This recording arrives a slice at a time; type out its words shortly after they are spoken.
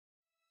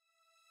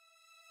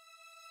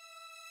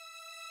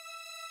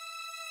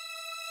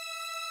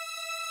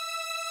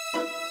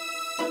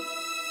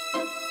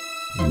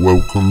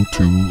Welcome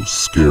to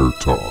Scare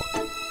Talk,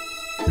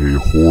 a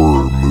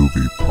horror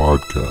movie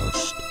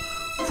podcast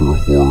for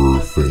horror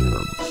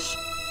fans.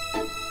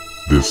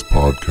 This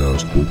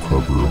podcast will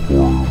cover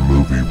horror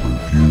movie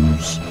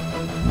reviews,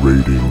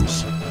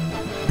 ratings,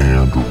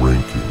 and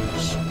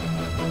rankings.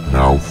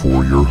 Now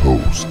for your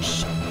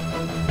hosts,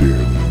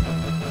 Danny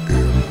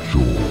and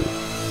Joel.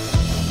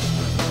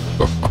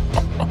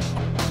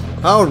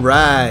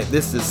 Alright,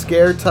 this is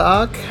Scare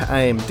Talk.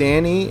 I am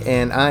Danny,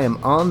 and I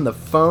am on the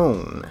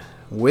phone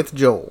with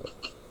Joel.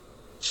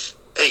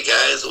 Hey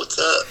guys, what's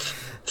up?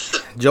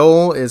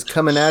 Joel is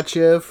coming at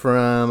you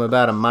from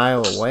about a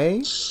mile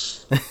away.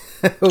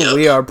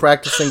 We are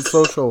practicing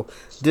social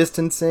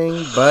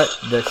distancing, but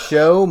the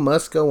show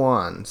must go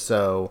on,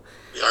 so...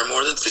 We are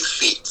more than 6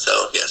 feet,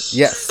 so yes.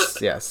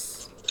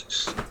 Yes.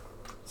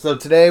 So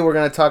today we're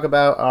going to talk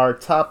about our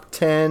top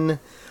 10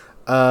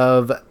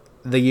 of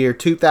the year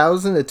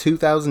 2000 to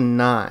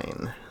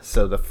 2009.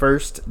 So the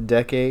first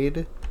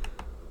decade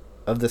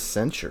of the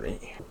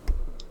century.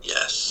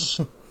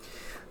 Yes.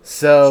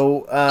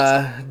 So,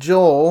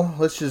 Joel,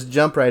 let's just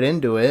jump right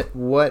into it.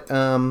 All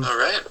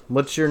right.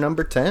 What's your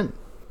number 10?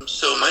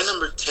 So my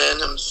number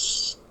 10, I'm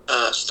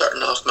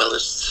starting off my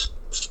list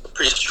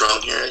pretty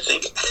strong here, I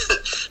think.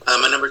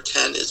 My number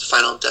 10 is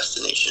Final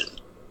Destination.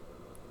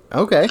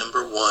 Okay.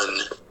 Number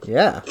 1.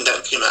 Yeah. And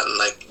that came out in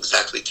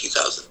exactly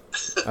 2000.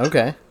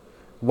 Okay.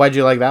 Why'd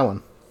you like that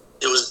one?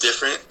 It was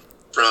different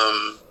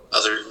from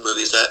other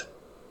movies that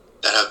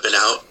have been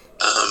out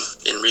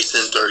in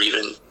recent or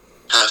even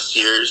past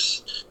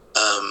years.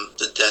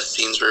 The death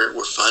scenes were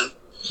fun.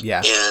 Yeah.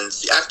 And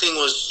the acting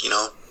was,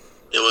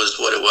 it was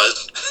what it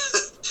was.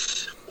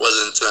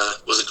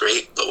 Wasn't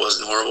great, but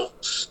wasn't horrible.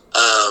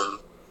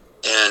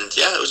 And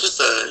yeah, it was just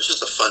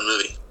a fun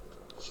movie.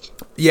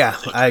 Yeah,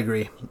 I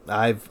agree.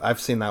 I've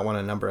seen that one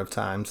a number of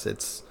times.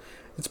 It's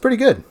pretty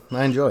good.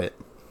 I enjoy it.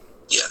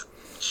 Yeah.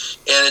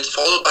 And it's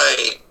followed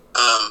by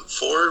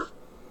 4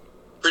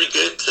 pretty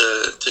good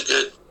to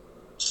good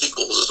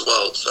sequels as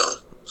well. So.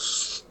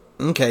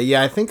 Okay,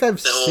 yeah, I think I've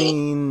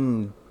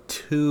seen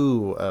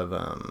 2 of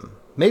them,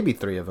 maybe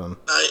 3 of them.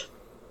 I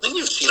think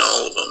you've seen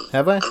all of them.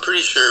 Have I? I'm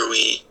pretty sure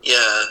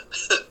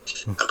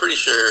I'm pretty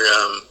sure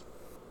we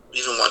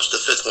even watched the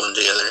 5th one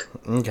together.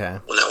 Okay.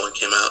 When that one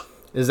came out.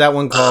 Is that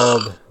one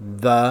called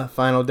The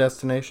Final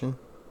Destination?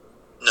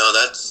 No,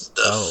 that's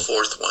the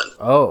 4th one.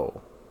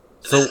 Oh.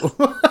 So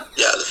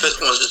yeah, the 5th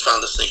one was just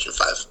Final Destination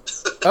 5.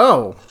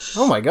 Oh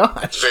my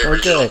gosh. Very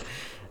original. Okay.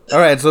 All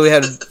right, so we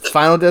had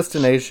Final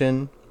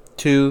Destination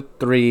 2,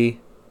 3,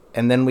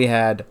 and then we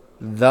had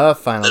The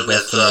Final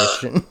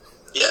Destination.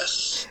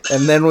 Yes.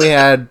 And then we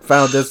had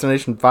Final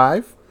Destination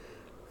 5?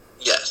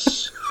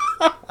 Yes.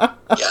 Yeah,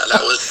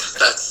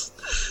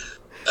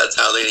 that's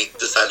how they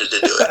decided to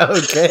do it.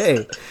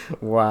 Okay.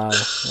 Wow.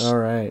 All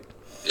right.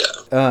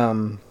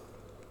 Yeah.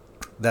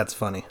 That's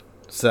funny.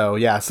 So,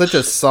 yeah, such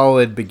a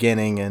solid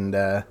beginning, and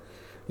I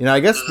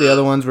guess the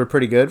other ones were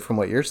pretty good from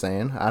what you're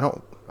saying.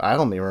 I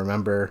only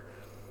remember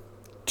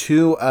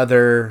 2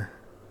 other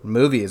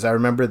movies. I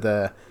remember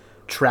the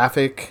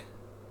traffic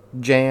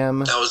jam.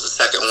 That was the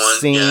second one.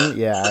 Scene.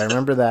 Yeah, I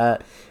remember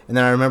that. And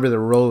then I remember the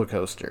roller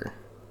coaster.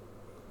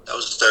 That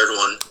was the 3rd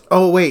one.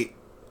 Oh, wait.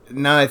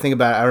 Now that I think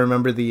about it, I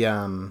remember the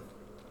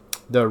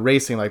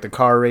racing, like the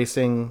car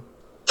racing.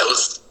 That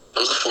was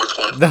the 4th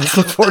one. That was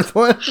the 4th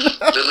one?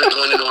 They're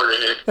going in order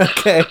here.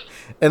 Okay.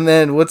 And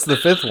then what's the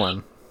 5th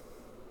one?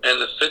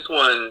 And the 5th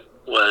one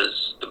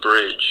was the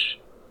bridge.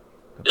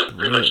 It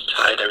pretty much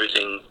tied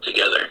everything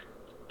together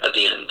at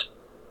the end.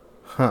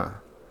 Huh.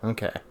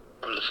 Okay.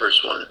 From the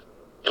first one.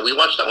 And we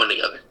watched that one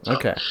together. So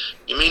okay.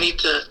 We may need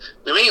to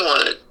do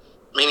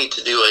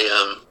a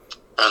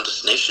Final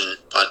Destination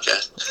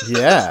podcast.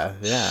 Yeah.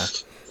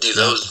 Do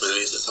those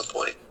movies at some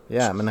point.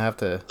 Yeah, I'm gonna have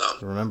to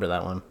remember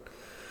that one.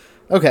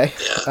 Okay.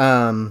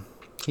 Yeah.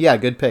 Yeah,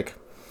 good pick.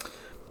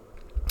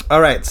 All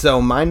right,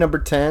 so my number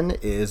 10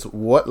 is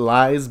What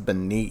Lies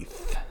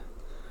Beneath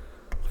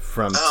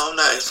from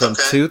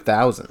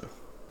 2000.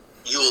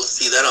 You will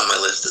see that on my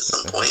list at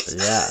some point.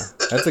 Yeah,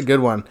 that's a good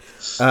one.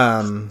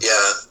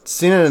 Yeah.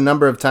 Seen it a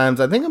number of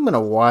times. I think I'm going to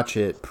watch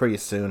it pretty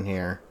soon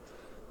here.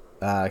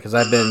 Because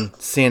I've been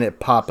seeing it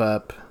pop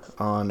up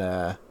on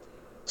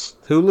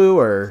Hulu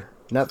or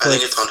Netflix. I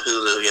think it's on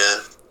Hulu,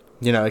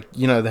 yeah.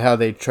 You know how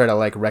they try to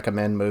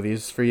recommend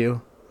movies for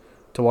you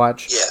to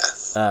watch?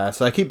 Yeah.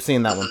 So I keep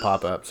seeing that one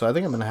pop up. So I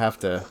think I'm going to have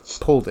to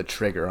pull the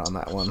trigger on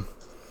that one.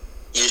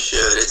 You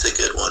should. It's a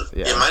good one.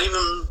 Yeah. It might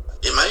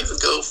even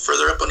go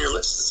further up on your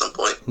list at some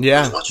point.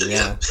 Yeah. Watch it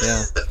again.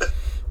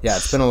 Yeah,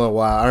 it's been a little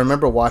while. I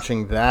remember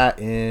watching that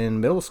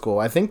in middle school.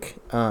 I think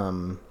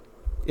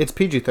it's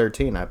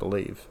PG-13, I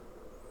believe.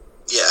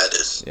 Yeah, it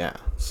is. Yeah,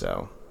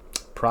 so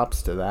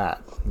props to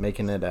that.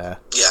 Making it a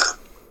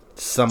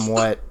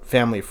somewhat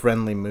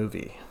family-friendly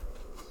movie.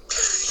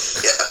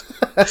 Yeah.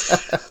 A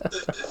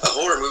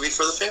horror movie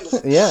for the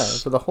family. Yeah,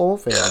 for the whole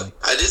family. Yeah,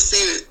 I did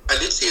see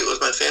it with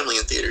my family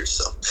in theaters,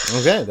 so.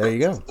 Okay, there you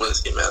go. When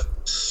this came out.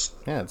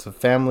 Yeah, it's a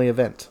family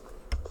event.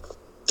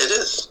 It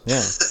is.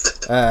 Yeah.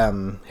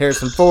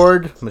 Harrison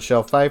Ford,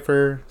 Michelle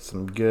Pfeiffer,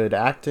 some good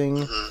acting,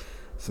 Mm-hmm.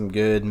 some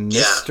good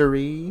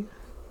mystery.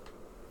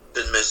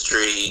 Good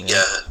mystery,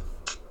 yeah.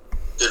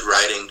 Good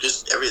writing.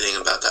 Just everything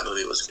about that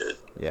movie was good.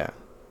 Yeah.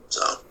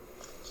 So,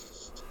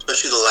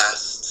 especially the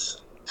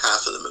last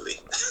half of the movie.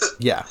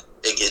 Yeah.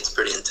 It gets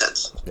pretty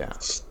intense. Yeah.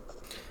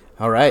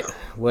 All right.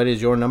 What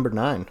is your number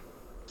 9?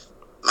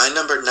 My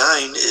number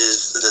 9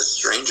 is The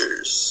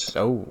Strangers.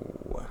 Oh.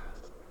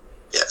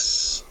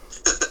 Yes.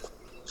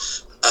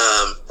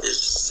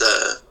 It's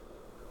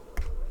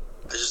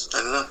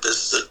I don't know.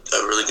 This is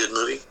a really good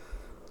movie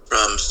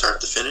from start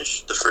to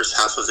finish. The first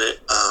half of it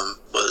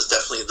was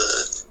definitely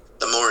the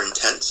more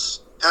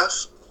intense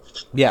half.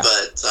 Yeah.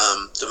 But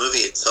the movie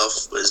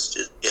itself was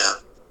just,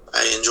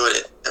 I enjoyed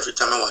it every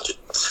time I watch it.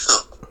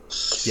 So.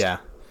 Yeah.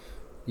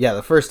 Yeah,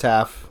 the first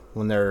half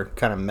when they're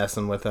kind of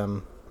messing with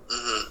him.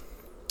 Mm-hmm.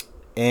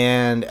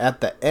 And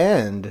at the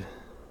end,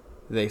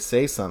 they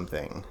say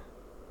something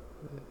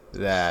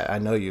that I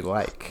know you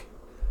like.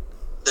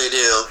 They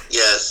do,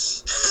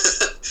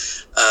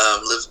 yes.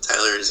 Liv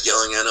Tyler is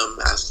yelling at him,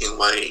 asking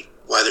why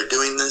they're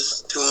doing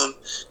this to him,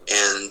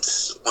 and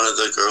one of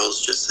the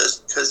girls just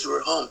says, "Because you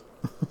were home,"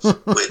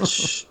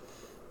 which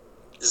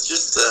is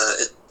just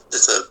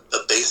it's a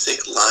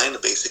basic line, a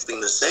basic thing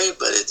to say,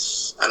 but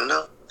it's, I don't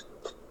know,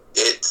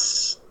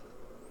 it's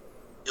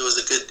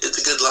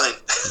a good line.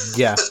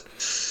 Yeah.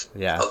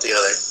 Yeah.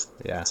 Altogether.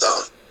 Yeah.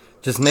 So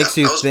just makes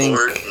you I was think.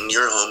 bored and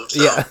you're home,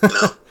 so, Yeah. you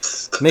know.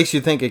 Makes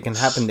you think it can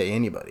happen to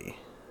anybody.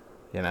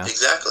 You know?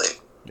 Exactly.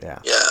 Yeah.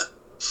 Yeah.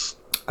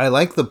 I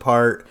like the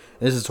part,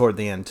 this is toward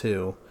the end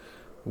too,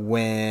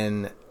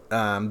 when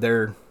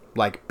they're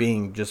like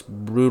being just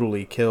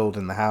brutally killed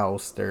in the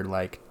house. They're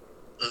like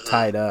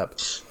tied up.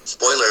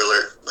 Spoiler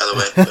alert, by the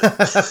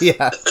way.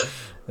 Yeah.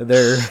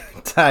 They're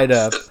tied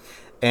up.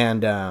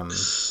 And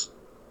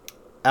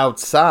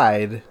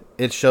outside,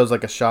 it shows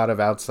like a shot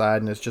of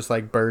outside, and it's just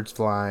like birds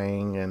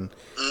flying, and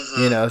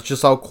you know, it's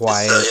just all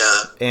quiet. So,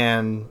 yeah.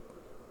 And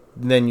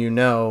then you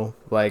know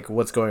like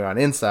what's going on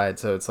inside,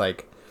 so it's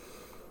like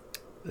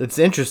it's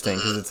interesting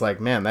because it's like,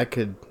 man, that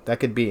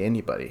could be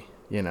anybody,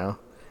 you know.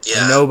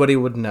 Yeah. Nobody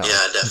would know.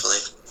 Yeah, definitely.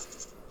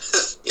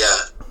 Yeah,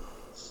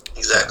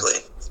 exactly.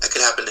 That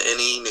could happen to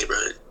any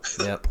neighborhood.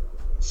 Yep.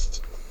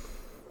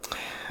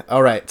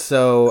 All right,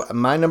 so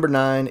my number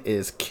 9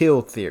 is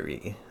Kill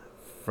Theory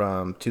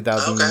from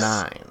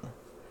 2009. Okay.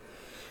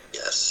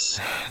 Yes.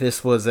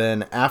 This was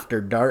an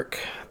After Dark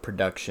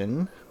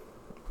production.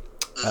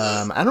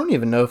 I don't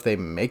even know if they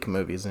make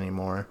movies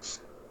anymore.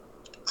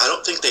 I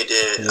don't think they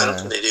did. Yeah. I don't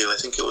think they do. I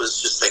think it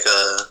was just like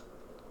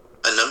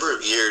a number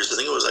of years. I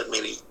think it was like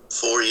maybe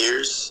 4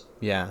 years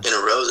Yeah. in a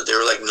row that they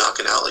were like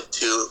knocking out like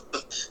two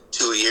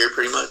a year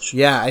pretty much.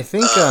 Yeah, I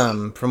think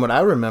from what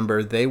I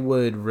remember, they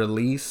would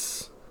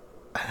release,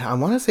 I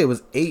want to say it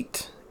was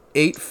eight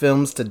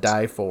films to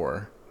die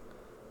for.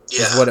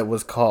 Yeah. Is what it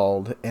was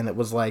called, and it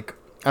was like,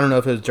 I don't know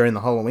if it was during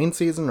the Halloween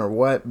season or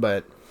what,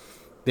 but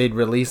they'd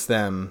release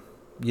them,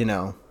 you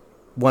know,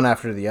 one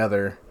after the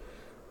other.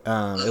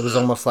 It was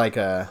almost like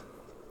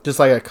just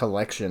like a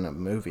collection of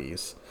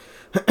movies.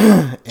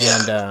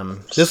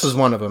 And this was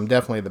one of them,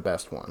 definitely the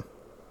best one.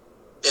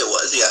 It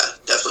was, yeah,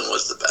 definitely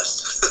was the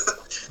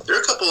best. There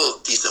are a couple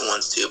of decent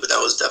ones too, but that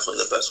was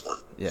definitely the best one.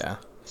 Yeah.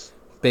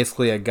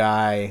 Basically a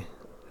guy,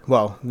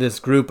 well, this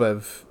group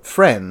of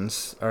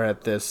friends are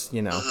at this,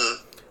 you know,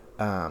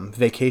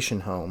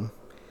 vacation home,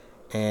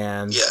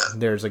 and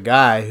there's a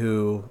guy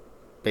who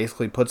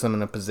basically puts them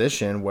in a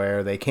position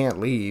where they can't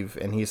leave,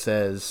 and he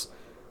says,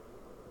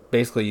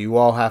 basically, you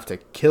all have to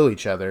kill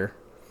each other,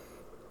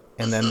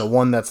 and then the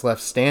one that's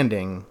left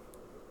standing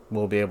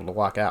will be able to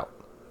walk out.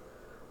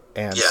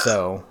 And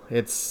so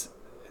it's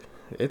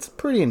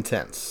pretty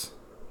intense.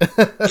 Yeah,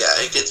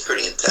 it gets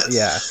pretty intense.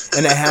 Yeah,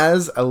 and it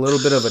has a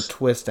little bit of a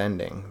twist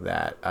ending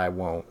that I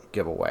won't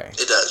give away.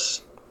 It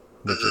does.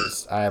 Which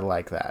is, I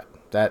like that.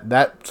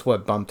 That's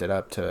what bumped it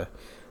up to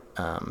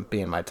be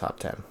in my top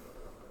 10.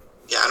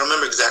 Yeah, I don't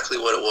remember exactly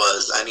what it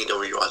was. I need to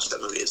rewatch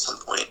that movie at some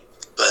point.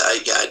 But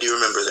I do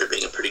remember there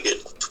being a pretty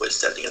good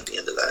twist ending at the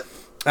end of that.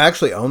 I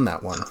actually own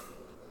that one.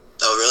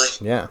 Oh, really?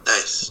 Yeah.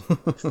 Nice.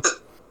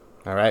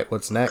 All right,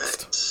 what's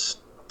next?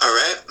 All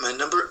right, my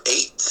number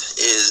 8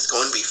 is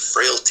going to be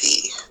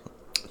Frailty.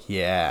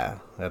 Yeah,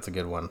 that's a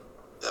good one.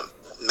 The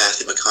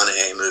Matthew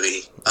McConaughey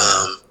movie.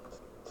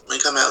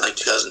 It came out in like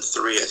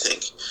 2003, I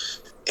think.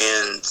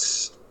 And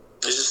it's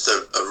just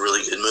a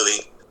really good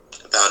movie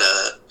about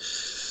a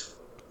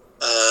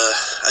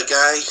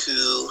guy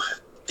who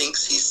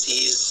thinks he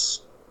sees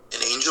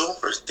an angel,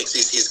 or thinks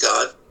he sees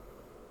God,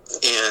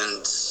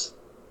 and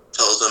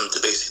tells him to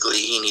basically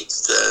he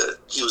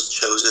was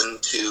chosen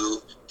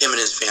to, him and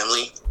his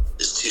family,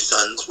 his 2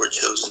 sons were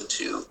chosen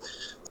to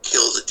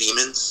kill the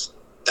demons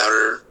that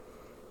are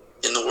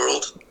in the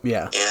world.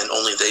 Yeah. And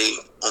only they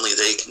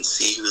can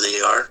see who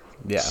they are.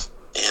 Yeah.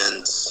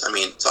 And I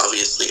mean, it's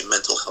obviously a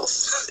mental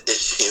health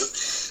issue.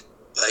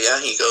 But yeah,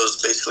 he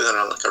goes basically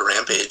on like a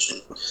rampage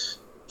and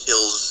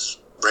kills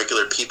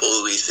regular people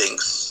who he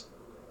thinks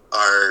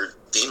are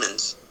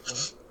demons.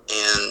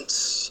 And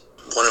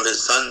one of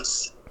his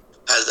sons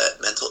has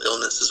that mental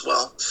illness as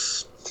well.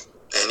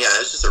 And yeah,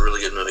 it's just a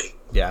really good movie.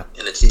 Yeah,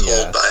 and it's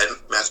told by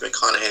Matthew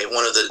McConaughey.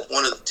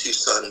 One of the two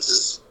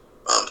sons'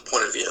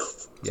 point of view.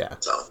 Yeah.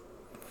 So.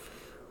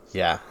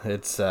 Yeah,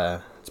 it's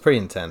pretty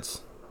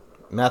intense.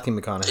 Matthew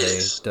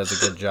McConaughey does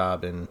a good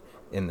job in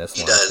this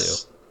one too.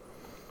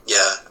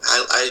 Yeah,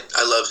 I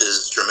love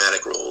his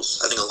dramatic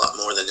roles. I think a lot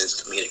more than his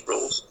comedic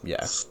roles.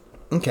 Yeah.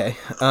 Okay.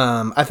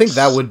 I think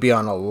that would be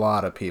on a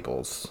lot of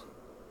people's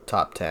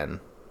top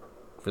 10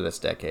 for this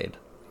decade.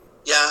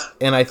 Yeah.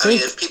 And I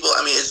think it's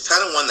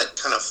kind of one that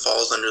kind of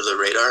falls under the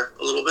radar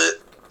a little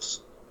bit.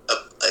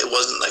 It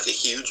wasn't like a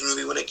huge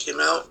movie when it came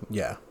out.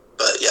 Yeah.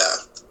 But yeah.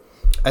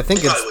 I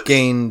think it's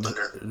gained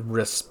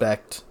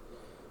respect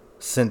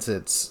since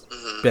it's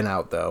been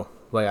out, though.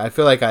 Like, I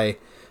feel like I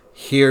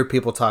hear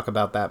people talk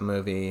about that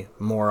movie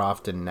more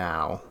often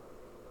now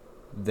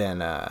than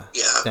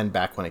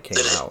back when it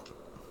came out.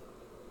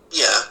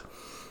 Yeah.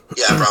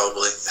 Yeah,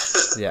 probably.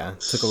 Yeah, it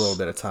took a little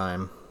bit of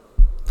time.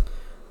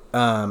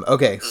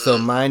 Okay, so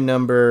my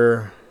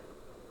number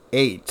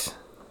 8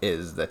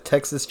 is the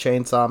Texas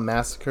Chainsaw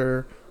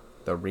Massacre,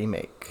 the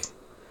remake.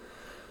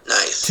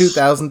 Nice.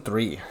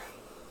 2003.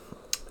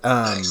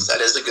 Nice.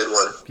 That is a good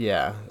one.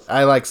 Yeah,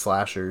 I like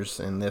slashers,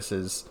 and this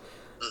is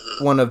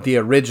one of the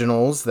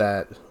originals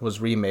that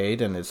was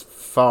remade and is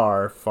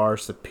far, far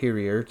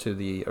superior to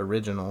the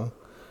original.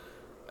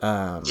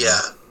 Yeah.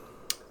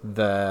 You're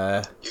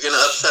going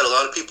to upset a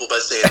lot of people by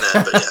saying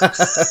that, but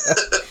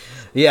yeah.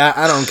 Yeah,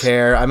 I don't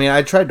care. I mean,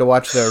 I tried to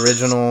watch the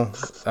original,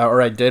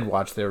 or I did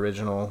watch the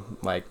original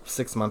like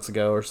 6 months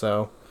ago or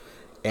so,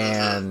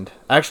 and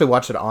I actually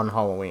watched it on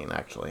Halloween,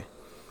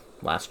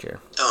 last year.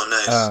 Oh,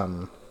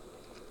 nice.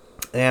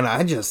 And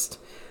I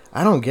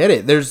don't get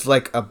it. There's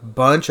like a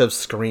bunch of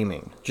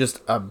screaming, just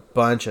a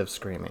bunch of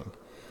screaming,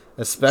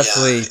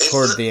 especially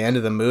toward the end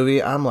of the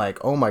movie. I'm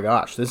like, oh my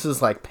gosh, this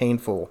is like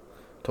painful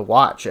to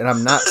watch, and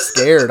I'm not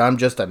scared. I'm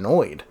just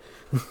annoyed.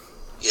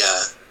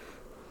 Yeah.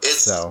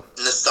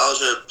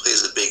 Nostalgia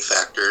plays a big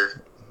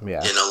factor in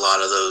a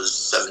lot of those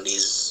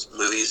 70s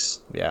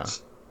movies. Yeah.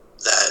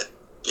 That,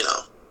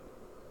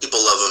 people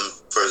love them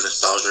for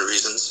nostalgia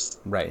reasons.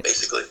 Right.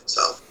 Basically,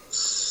 so.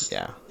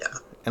 Yeah. Yeah.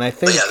 And I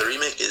think... But yeah, the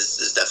remake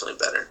is definitely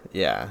better.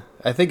 Yeah.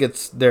 I think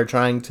they're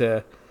trying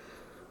to,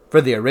 for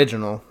the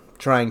original,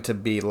 trying to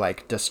be,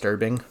 like,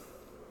 disturbing,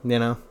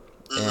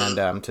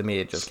 And to me,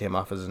 it just came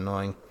off as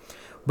annoying.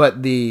 But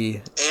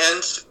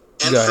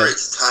And for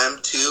its time,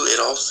 too, it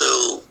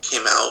also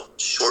came out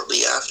shortly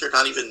after,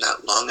 not even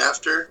that long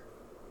after.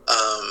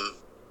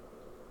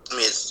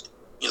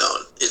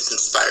 It's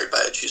inspired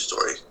by a true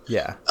story.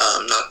 Yeah.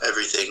 Not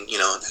everything,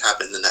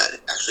 happened and that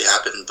actually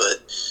happened,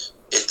 but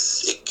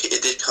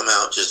it did come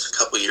out just a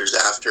couple years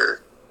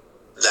after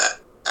that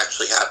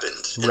actually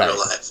happened in real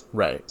life.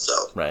 Right. So.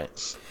 Right.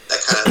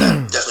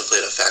 That definitely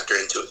played a factor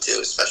into it, too,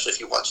 especially if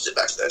you watched it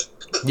back then.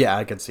 Yeah,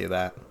 I could see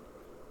that.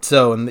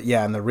 So, in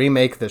the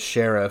remake, the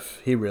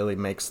sheriff, he really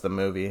makes the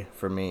movie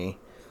for me.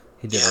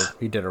 He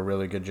did a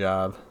really good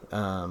job.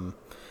 I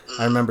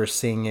remember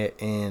seeing it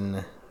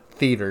in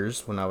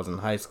theaters when I was in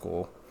high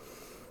school.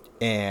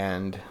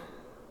 And,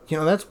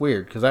 that's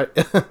weird, because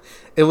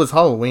it was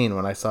Halloween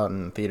when I saw it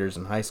in theaters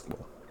in high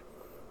school.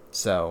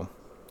 So,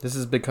 this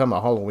has become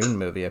a Halloween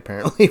movie,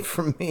 apparently,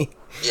 for me.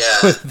 Yeah.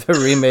 With the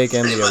remake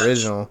and the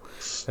original.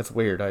 That's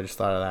weird, I just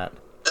thought of that.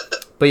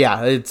 But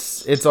yeah,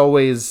 it's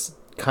always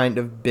kind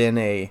of been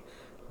a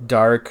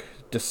dark,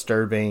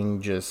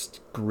 disturbing,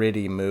 just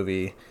gritty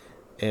movie.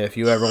 If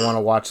you ever want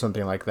to watch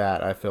something like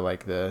that, I feel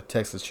like the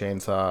Texas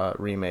Chainsaw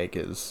remake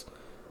is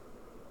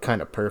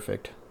kind of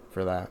perfect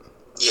for that.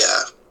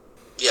 Yeah.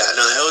 Yeah,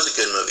 no, that was a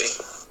good movie.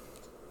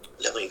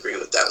 Definitely agree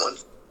with that one.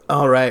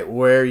 All right,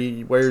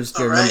 where's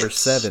your number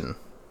 7?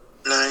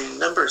 My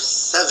number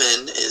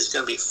 7 is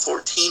going to be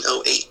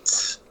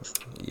 1408.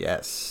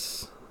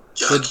 Yes.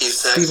 John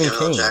Cusack,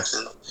 Samuel L.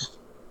 Jackson.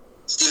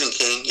 Stephen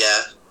King,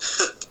 yeah.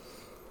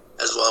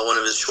 As well, one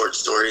of his short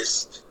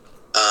stories.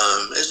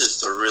 It's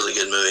just a really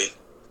good movie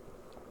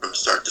from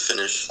start to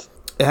finish.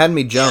 It had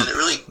me jump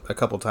a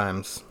couple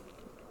times.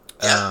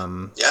 Yeah,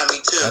 yeah, me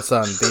too. I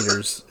saw it in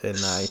theaters, and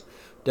I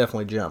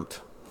definitely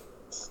jumped.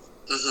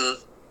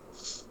 Mm-hmm.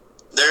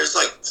 There's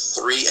like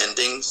 3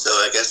 endings, so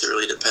I guess it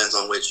really depends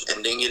on which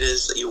ending it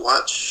is that you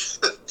watch.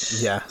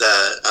 Yeah.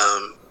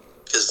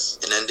 Because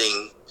an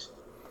ending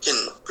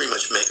can pretty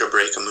much make or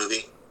break a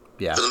movie.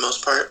 Yeah. For the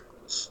most part.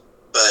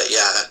 But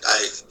yeah,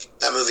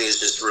 that movie is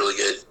just really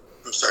good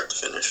from start to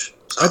finish.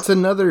 So. It's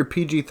another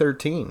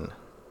PG-13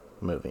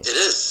 movie. It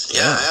is.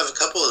 Yeah, I have a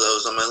couple of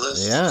those on my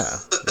list.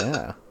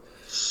 Yeah.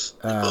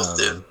 Both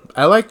do.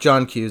 I like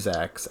John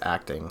Cusack's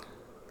acting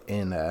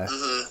in a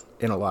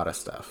lot of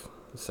stuff.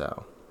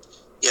 So.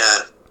 Yeah,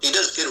 he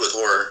does good with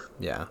horror.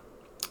 Yeah.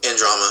 And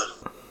drama.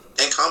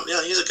 And comedy.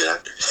 Yeah, he's a good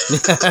actor.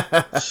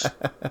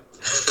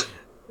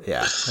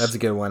 Yeah, that's a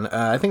good one.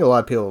 I think a lot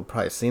of people have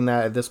probably seen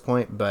that at this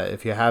point, but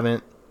if you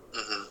haven't,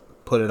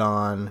 put it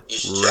on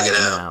right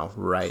now,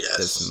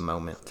 this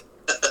moment.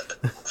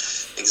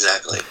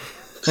 Exactly.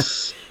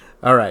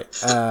 All right.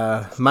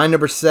 My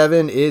number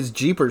 7 is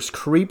Jeepers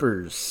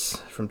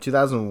Creepers from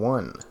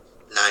 2001.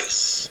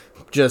 Nice.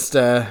 Just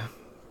a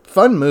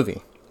fun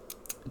movie.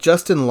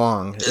 Justin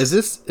Long. Is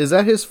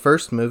that his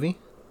first movie?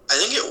 I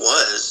think it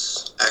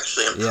was.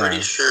 Actually, I'm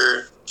pretty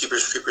sure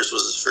Jeepers Creepers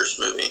was his first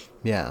movie.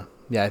 Yeah.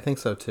 Yeah, I think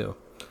so too.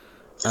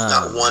 If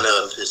not one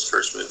of his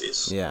first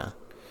movies. Yeah.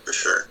 For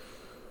sure.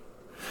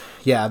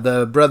 Yeah,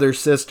 the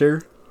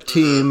brother-sister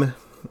team,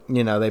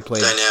 they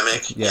played...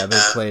 Dynamic. Yeah,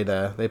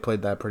 they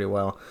played that pretty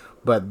well.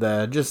 But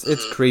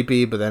it's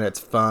creepy, but then it's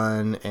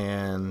fun,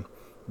 and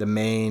the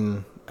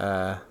main,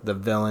 the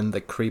villain,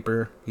 the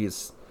creeper,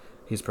 he's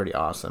pretty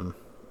awesome.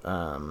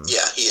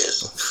 Yeah, he is.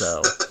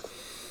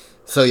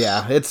 So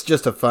yeah, it's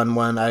just a fun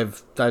one.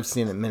 I've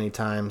seen it many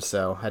times,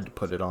 so I had to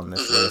put it on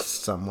this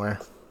list somewhere.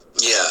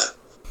 Yeah.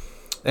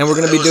 And we're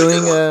going to be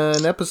doing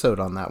an episode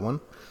on that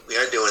one. We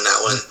are doing that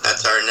one.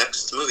 That's our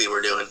next movie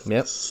we're doing.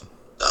 Yep. So,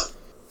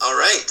 all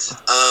right.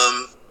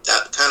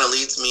 That kind of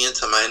leads me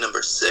into my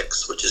number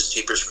 6, which is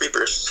Jeepers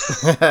Creepers.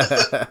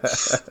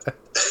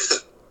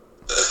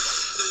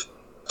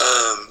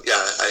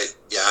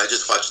 I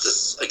just watched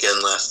this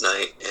again last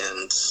night,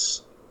 and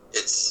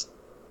it's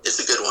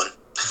a good one.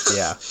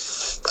 Yeah.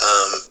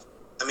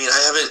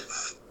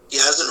 He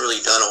hasn't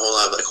really done a whole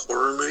lot of like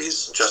horror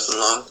movies, Justin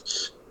Long,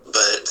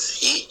 but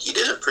he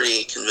did a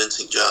pretty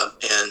convincing job,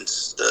 and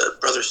the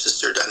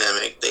brother-sister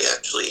dynamic, they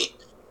actually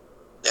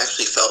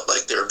felt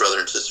like they were brother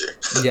and sister.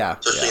 Yeah.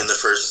 Especially in the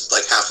first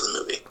like half of the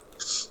movie.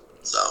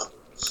 So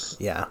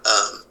yeah.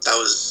 That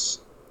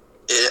was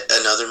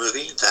another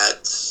movie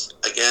that,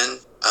 again,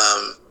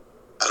 I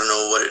don't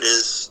know what it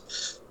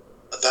is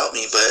about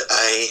me, but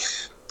I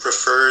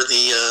prefer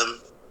the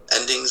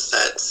endings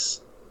that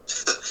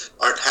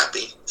aren't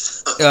happy.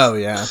 Oh,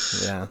 yeah.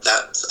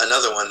 That's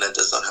another one that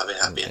does not have a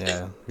happy ending.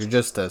 Yeah, you're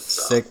just a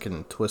sick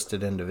and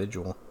twisted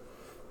individual.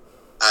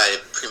 I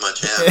pretty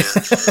much am,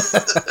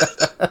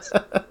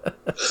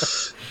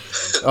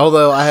 yeah.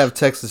 Although I have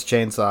Texas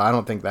Chainsaw, I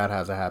don't think that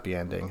has a happy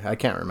ending. I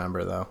can't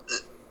remember, though.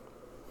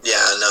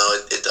 Yeah, no,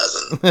 it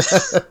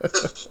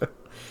doesn't.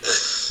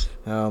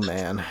 Oh,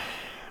 man.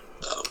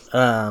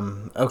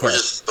 Okay. We're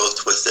just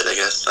both twisted, I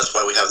guess. That's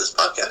why we have this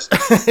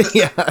podcast.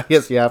 Yeah, I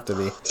guess you have to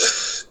be.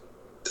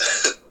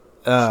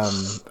 All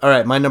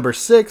right, my number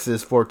 6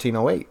 is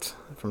 1408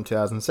 from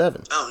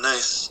 2007. Oh,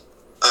 nice.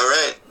 All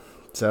right.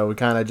 So we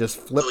kind of just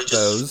flipped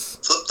those.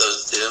 Flip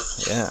those two.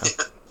 Yeah.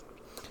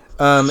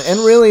 And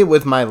really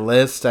with my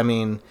list,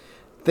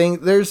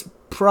 there's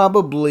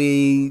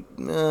probably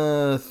 3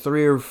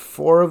 or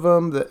 4 of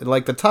them.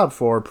 The top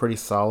 4 are pretty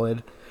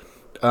solid.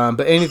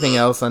 But anything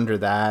else under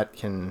that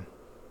can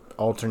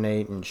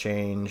alternate and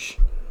change.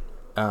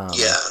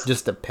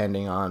 Just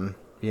depending on,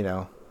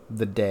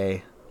 the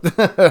day.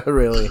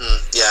 Really.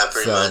 Yeah,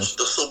 pretty much.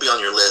 They'll still be on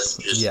your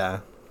list. Just,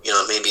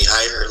 maybe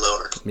higher or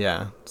lower.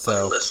 Yeah. So on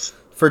your list.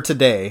 For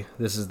today,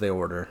 this is the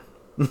order.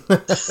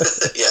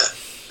 Yeah.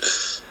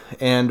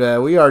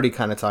 And we already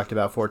kind of talked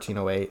about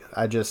 1408.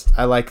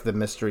 I like the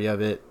mystery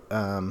of it.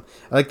 I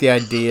like the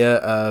idea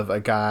of a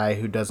guy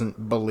who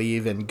doesn't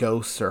believe in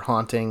ghosts or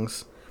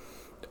hauntings.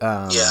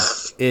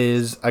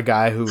 Is a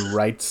guy who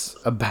writes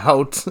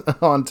about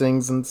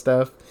hauntings and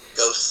stuff.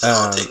 Ghosts and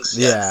hauntings.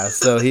 Yeah,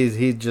 so he's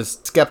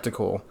just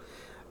skeptical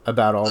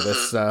about all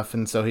this stuff,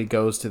 and so he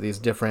goes to these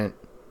different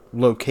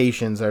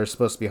locations that are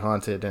supposed to be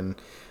haunted, and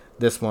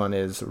this one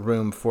is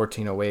room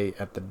 1408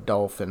 at the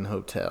Dolphin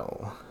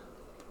Hotel.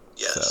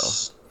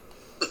 Yes.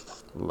 So,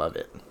 love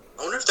it.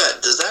 I wonder if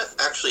does that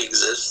actually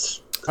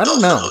exist? I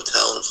don't know.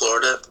 Hotel in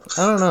Florida?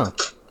 I don't know.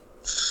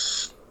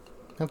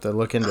 I have to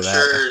look into that.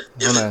 Sure,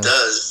 if it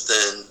does,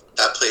 then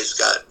that place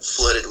got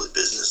flooded with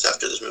business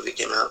after this movie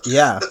came out.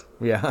 Yeah.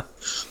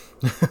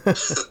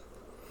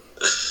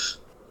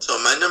 So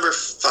my number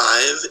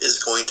 5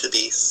 is going to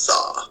be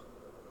Saw.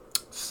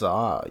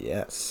 Saw,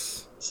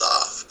 yes. Saw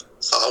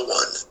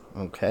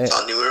 1. Okay.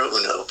 Saw numero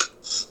uno.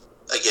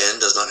 Again,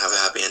 does not have a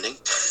happy ending,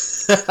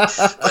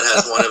 but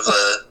has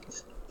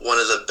one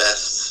of the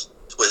best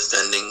twist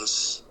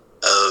endings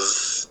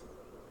of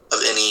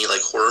any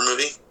like horror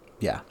movie.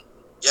 Yeah.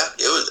 Yeah,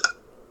 it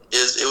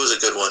was a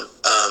good one.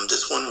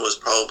 This one was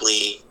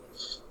probably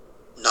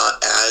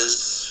not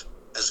as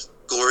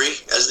gory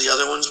as the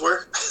other ones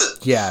were.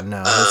 Yeah,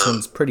 no, this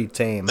one's pretty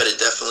tame. But it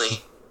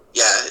definitely,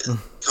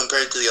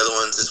 compared to the other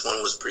ones, this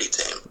one was pretty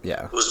tame.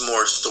 Yeah. It was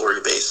more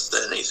story-based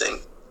than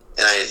anything.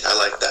 And I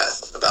like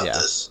that about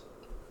this.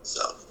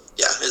 So,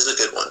 yeah, it's a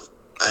good one.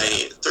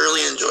 I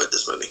thoroughly enjoyed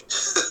this movie.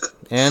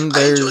 And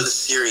I enjoy the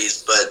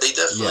series, but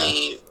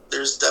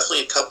there's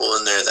definitely a couple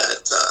in there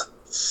that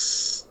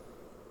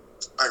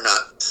are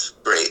not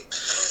great.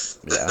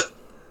 Yeah.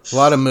 A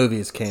lot of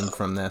movies came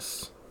from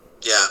this.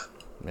 Yeah.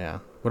 Yeah.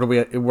 What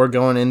are we're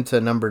going into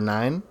number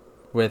 9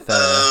 with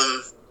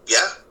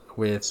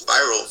with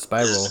Spiral.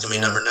 This is gonna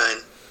be number 9.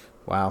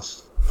 Wow.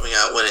 Coming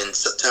out in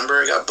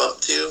September. It got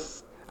bumped to.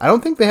 I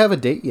don't think they have a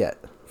date yet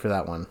for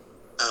that one.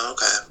 Oh,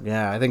 okay.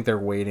 Yeah, I think they're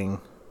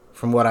waiting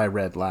from what I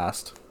read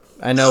last.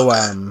 I know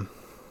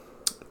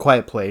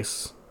Quiet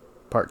Place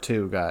Part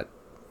 2 got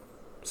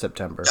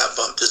September. Got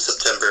bumped to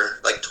September,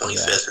 like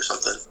 25th or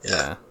something.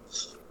 Yeah.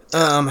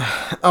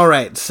 All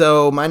right.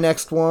 So my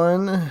next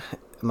one,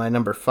 my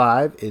number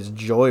 5 is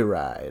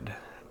Joyride,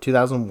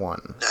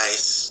 2001.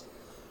 Nice.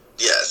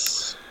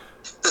 Yes.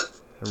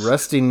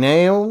 Rusty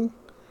Nail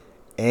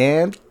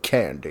and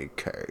Candy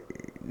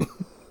Cane.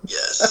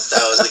 Yes,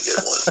 that was a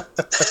good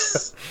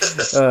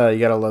one. You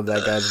gotta love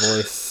that guy's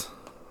voice.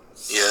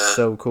 Yeah.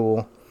 So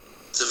cool.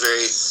 It's a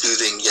very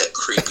soothing yet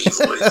creepy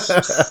voice.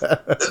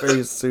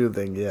 Very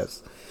soothing,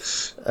 yes.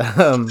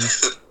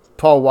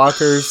 Paul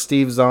Walker,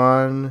 Steve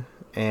Zahn,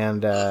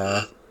 and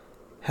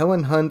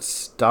Helen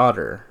Hunt's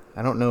daughter.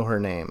 I don't know her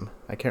name.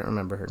 I can't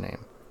remember her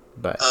name.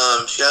 But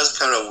she has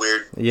kind of a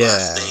weird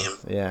last name.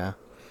 Yeah.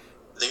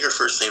 I think her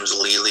first name is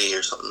Lily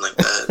or something like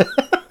that.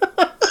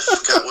 I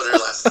forgot what her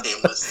last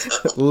name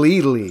was.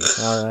 Lily.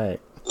 All right.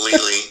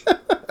 Lily.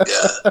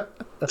 Yeah.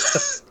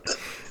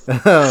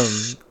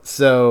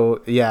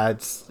 So yeah,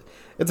 it's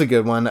a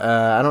good one.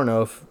 I don't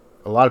know if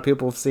a lot of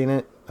people have seen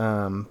it,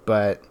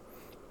 but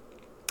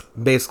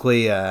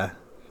basically a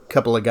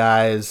couple of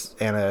guys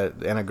and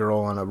a girl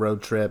on a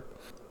road trip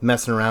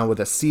messing around with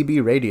a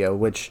CB radio.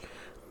 Which,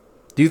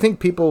 do you think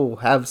people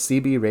have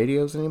CB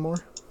radios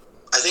anymore?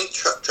 I think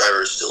truck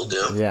drivers still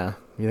do. Yeah,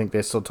 you think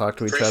they still talk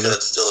to each Pretty other? sure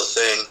that's still a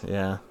thing.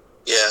 Yeah.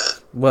 Yeah.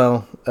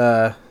 Well,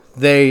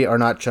 they are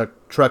not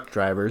truck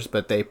drivers,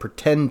 but they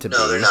pretend to be.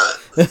 No, they're not.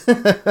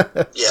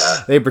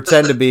 Yeah. They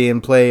pretend to be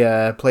and play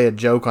a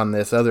joke on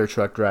this other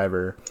truck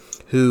driver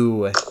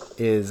who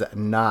is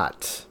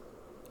not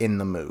in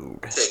the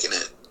mood. Taking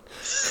it.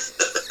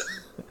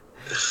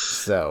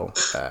 So,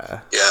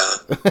 Yeah.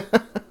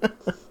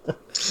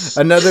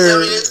 another. I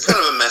mean, it's kind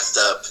of a messed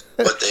up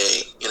what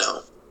they,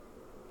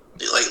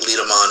 like lead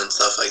them on and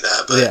stuff like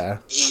that. But Yeah.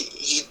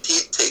 he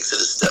takes it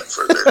a step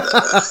further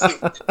than he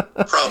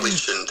probably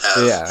shouldn't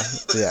have.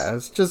 Yeah,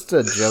 it's just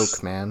a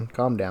joke, man.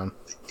 Calm down.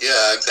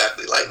 Yeah,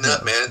 exactly. Lighten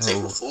up, man. It's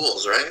April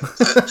Fools, right?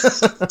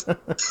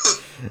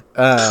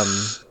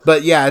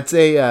 But yeah, it's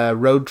a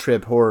road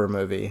trip horror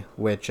movie,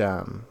 which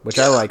I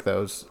like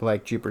those.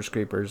 Like Jeepers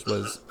Creepers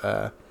was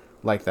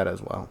like that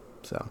as well.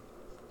 So.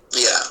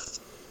 Yeah,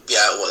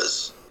 it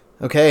was.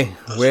 Okay,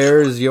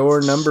 where's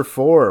your number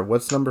 4?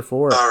 What's number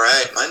 4? All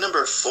right, my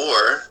number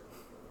 4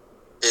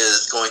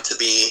 is going to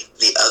be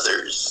The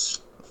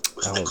Others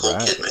with Nicole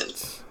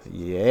Kidman.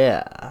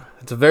 Yeah,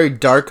 it's a very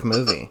dark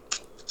movie.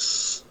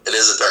 It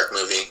is a dark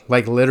movie.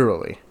 Like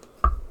literally.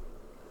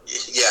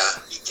 Yeah.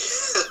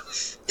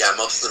 Yeah,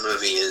 most of the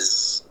movie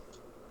is...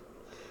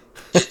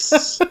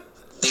 It's... The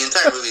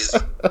entire movie is,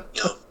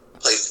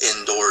 placed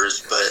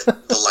indoors, but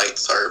the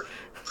lights are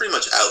pretty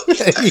much out the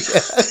entire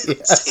time,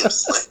 it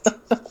seems like.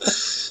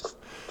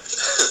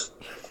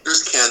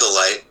 There's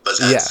candlelight, but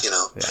that's,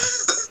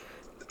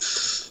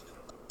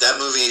 That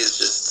movie is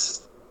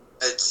just...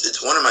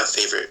 It's one of my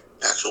favorite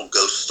actual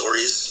ghost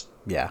stories.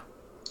 Yeah.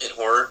 In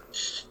horror.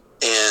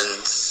 And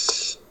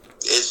it's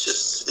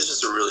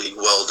just a really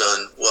well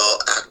done, well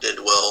acted,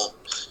 well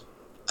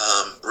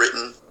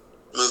written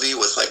movie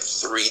with like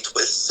 3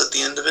 twists at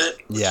the end of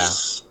it. Which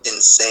is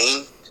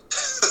insane.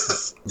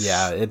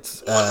 Yeah,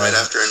 it's one right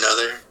after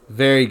another.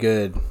 Very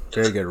good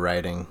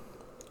writing,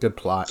 good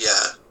plot.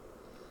 Yeah,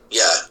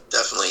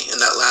 definitely. And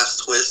that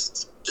last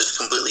twist just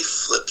completely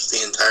flips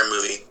the entire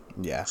movie.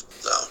 Yeah.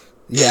 So.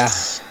 Yeah.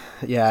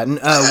 I had to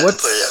put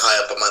it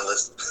high up on my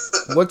list.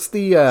 What's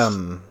the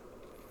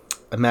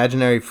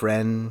imaginary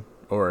friend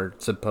or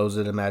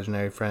supposed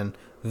imaginary friend?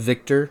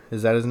 Victor,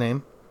 is that his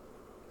name?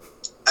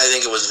 I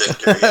think it was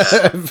Victor,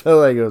 yeah. I feel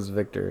like it was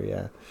Victor,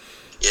 yeah.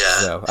 Yeah.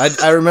 So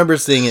I remember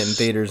seeing it in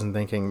theaters and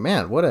thinking,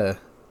 man, what a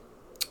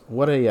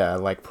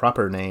like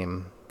proper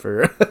name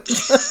for. I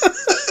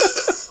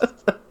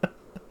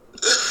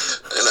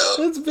know.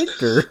 It's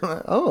Victor.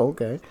 Oh,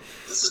 okay.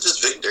 This is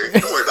just Victor.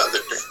 Don't worry about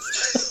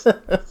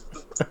Victor.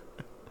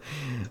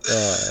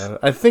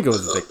 I think it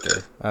was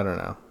Victor. I don't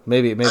know.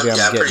 Maybe I'm getting...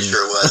 I'm pretty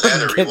sure it was. I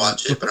had to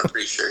rewatch it, but I'm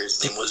pretty sure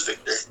his name was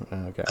Victor.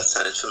 Okay. That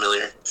sounded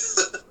familiar.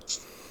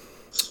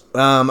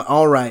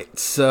 All right.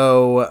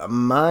 So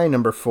my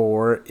number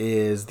 4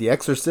 is The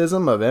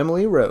Exorcism of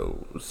Emily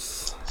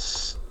Rose.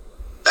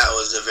 That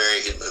was a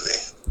very good movie.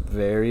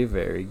 Very,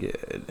 very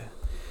good.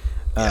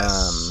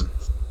 Yes.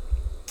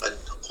 A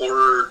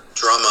horror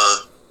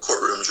drama,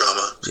 courtroom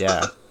drama.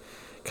 Yeah.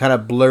 Kind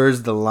of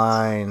blurs the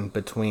line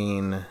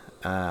between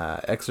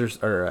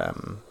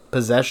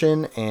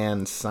possession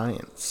and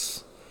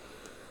science.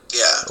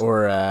 Yeah.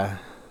 Or I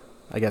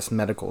guess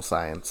medical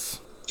science.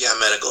 Yeah,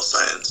 medical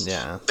science.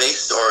 Yeah.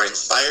 Based or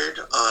inspired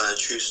on a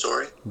true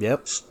story.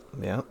 Yep.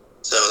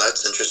 So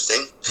that's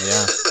interesting.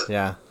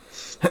 Yeah.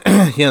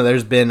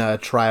 There's been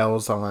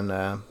trials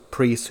on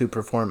priests who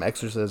perform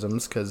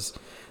exorcisms because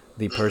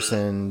the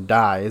person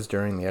dies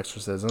during the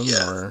exorcism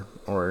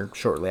or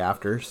shortly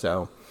after.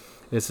 So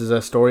this is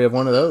a story of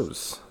one of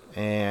those.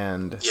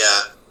 And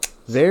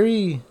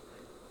very,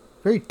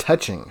 very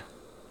touching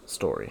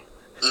story.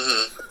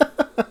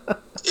 Mm-hmm.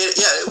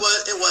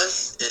 It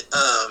was.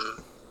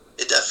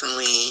 It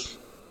definitely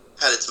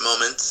had its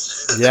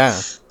moments. Yeah.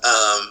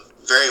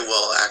 Very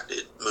well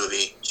acted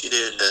movie. She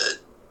did a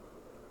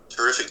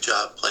terrific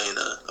job playing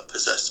a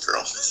possessed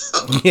girl.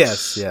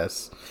 Yes.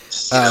 It's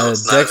not a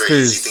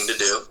very easy thing to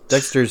do.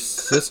 Dexter's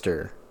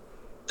sister.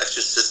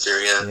 Dexter's sister,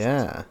 yeah.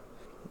 Yeah.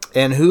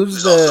 And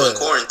who's also in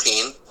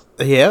quarantine.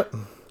 Yep.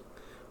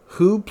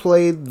 Who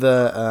played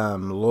the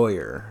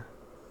lawyer?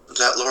 Was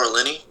that Laura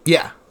Linney?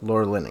 Yeah,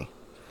 Laura Linney.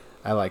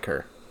 I like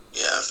her.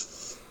 Yeah.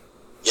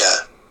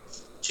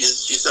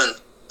 She's done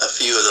a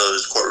few of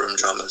those courtroom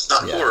dramas.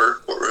 Not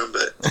horror courtroom,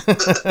 but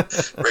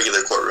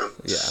regular courtroom.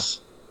 Yeah.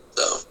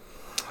 So.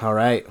 All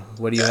right.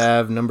 What do you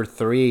have? Number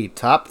 3.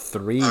 Top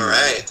 3. All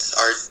right.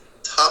 Our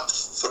top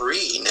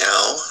 3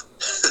 now.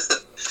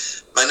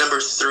 My number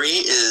 3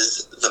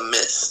 is The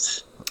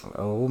Mist.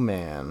 Oh,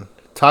 man.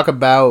 Talk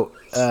about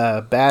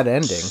bad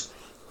ending.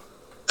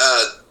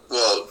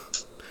 Well,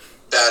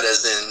 bad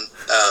as in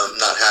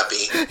not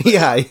happy.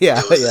 Yeah.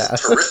 It was a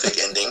terrific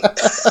ending.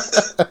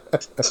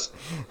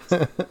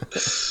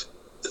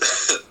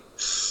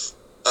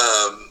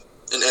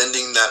 An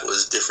ending that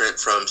was different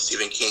from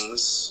Stephen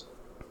King's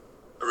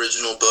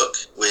original book,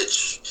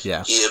 which he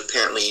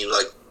apparently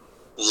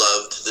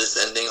loved this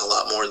ending a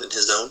lot more than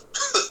his own.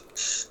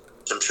 Which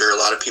I'm sure a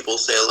lot of people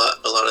say a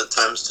lot of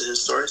times to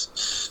his stories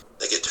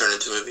that get turned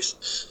into movies.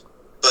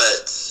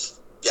 But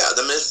yeah,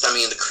 The Mist, I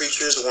mean, the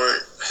creatures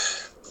weren't,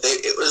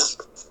 it was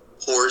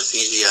poor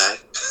CGI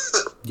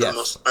for the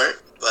most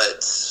part,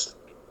 but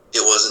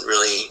it wasn't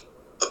really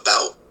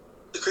about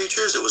the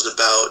creatures. It was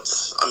about,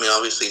 I mean,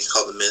 obviously it's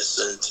called The Mist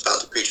and it's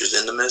about the creatures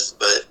in the mist,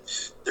 but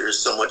there's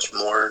so much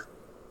more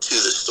to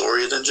the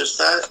story than just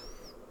that.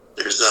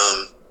 There's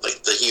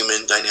the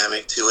human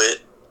dynamic to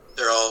it.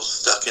 They're all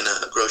stuck in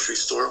a grocery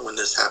store when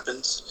this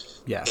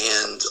happens. Yeah.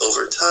 And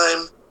over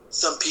time,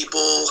 some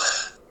people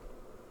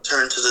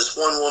turn to this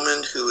one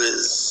woman who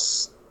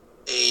is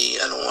I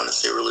don't want to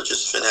say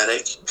religious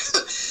fanatic,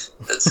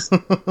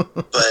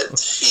 but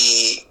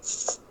she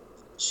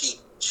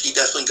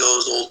definitely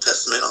goes Old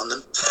Testament on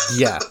them.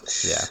 Yeah.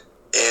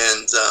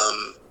 And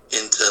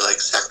into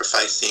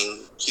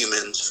sacrificing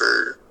humans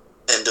for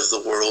end of the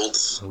world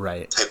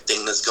type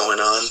thing that's going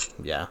on.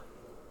 Yeah.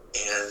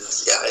 And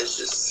it's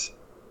just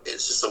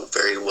a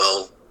very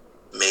well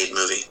made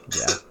movie.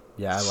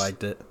 Yeah, I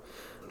liked it.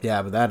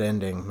 Yeah, but that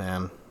ending,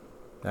 man,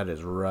 that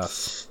is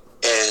rough.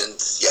 And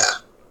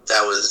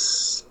that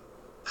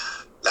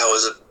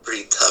was a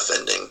pretty tough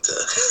ending to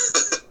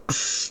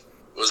it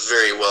was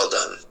very well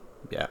done.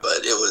 Yeah.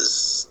 But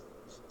it's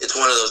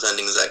one of those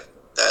endings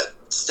that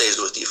stays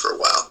with you for a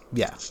while.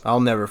 Yeah,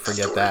 I'll never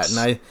forget afterwards.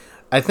 that. And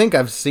I think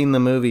I've seen the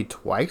movie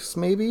twice,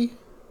 maybe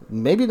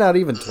not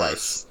even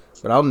twice,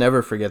 but I'll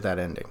never forget that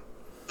ending.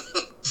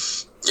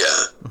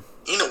 Yeah.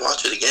 You need to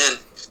watch it again.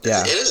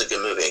 Yeah. It is a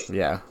good movie.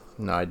 Yeah.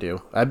 No, I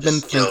do. I've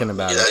been thinking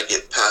about it. You gotta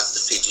get past the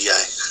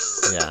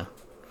CGI.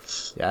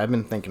 Yeah, I've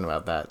been thinking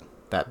about that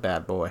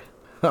bad boy.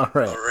 All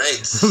right.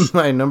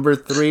 My number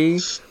 3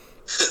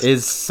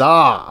 is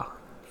Saw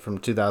from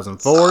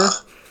 2004.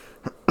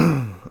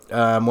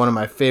 One of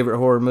my favorite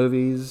horror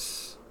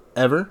movies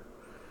ever.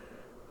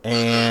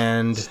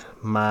 And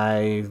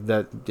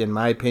in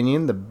my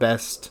opinion, the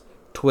best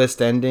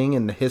twist ending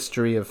in the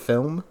history of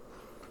film.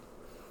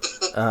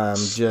 You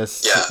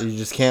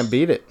just can't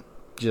beat it.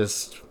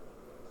 It's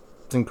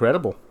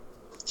incredible.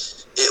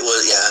 It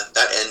was,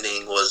 that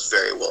ending was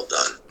very well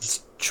done.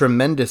 It's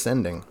tremendous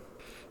ending.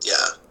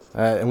 Yeah.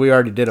 And we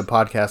already did a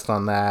podcast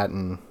on that,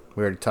 and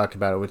we already talked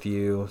about it with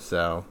you,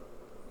 so.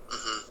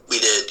 We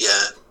did,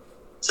 yeah.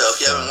 So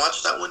if you haven't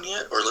watched that one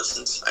yet, or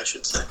listened, I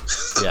should say.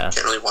 Yeah.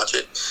 Can't really watch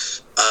it.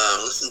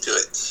 Listen to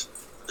it.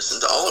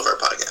 Listen to all of our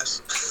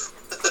podcasts.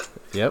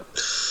 Yep.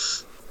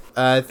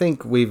 I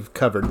think we've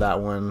covered that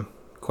one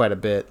quite a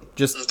bit.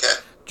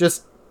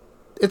 It's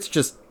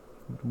just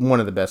one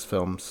of the best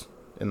films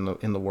in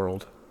the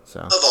world.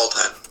 So. Of all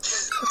time.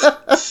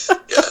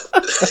 Yeah.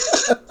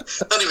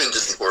 Not even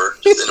just horror,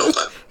 just in all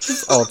time.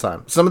 Just all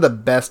time. Some of the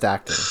best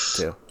acting,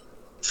 too.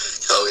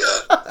 Oh,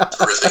 yeah.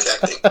 Terrific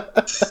acting.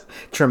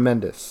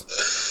 Tremendous.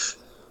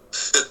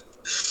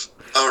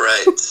 All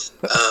right. It's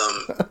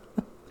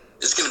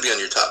going to be on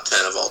your top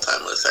 10 of all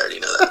time list. I already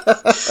know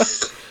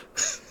that.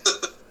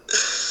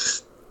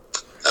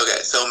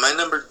 Okay, so my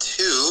number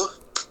 2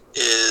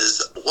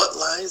 is What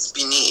Lies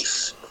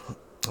Beneath.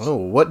 Oh,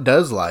 what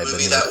does lie beneath? A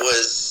movie beneath? that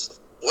was,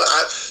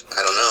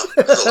 I don't know.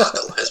 There's a lot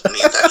that lies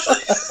beneath,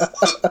 actually.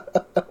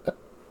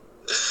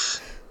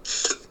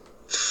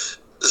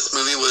 This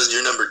movie was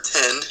your number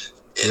 10,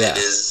 and it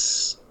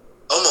is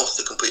almost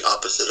the complete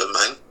opposite of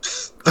mine.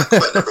 Not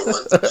quite number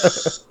 1.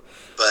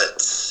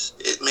 But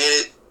it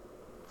made it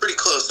pretty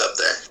close up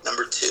there,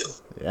 number 2.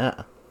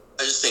 Yeah.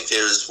 I just think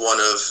it was one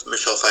of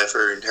Michelle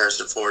Pfeiffer and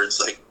Harrison Ford's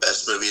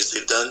best movies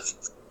they've done.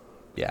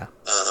 Yeah.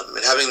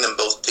 And having them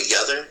both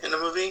together in a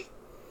movie,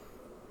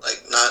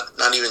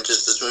 not even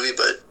just this movie,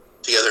 but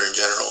together in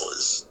general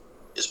is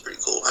pretty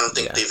cool. I don't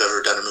think they've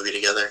ever done a movie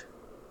together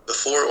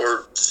before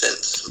or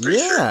since. I'm pretty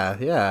sure.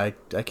 Yeah.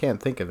 I can't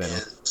think of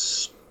any.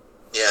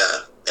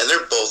 And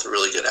they're both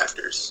really good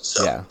actors.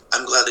 So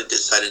I'm glad they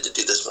decided to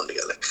do this one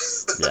together.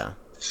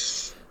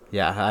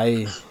 Yeah,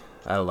 I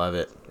love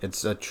it.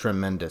 It's a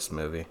tremendous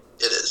movie.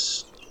 It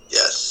is. Yeah.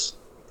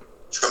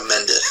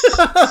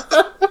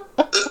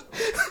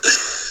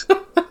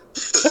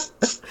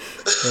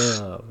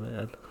 Oh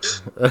man.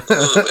 Oh,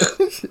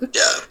 man.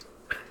 Yeah.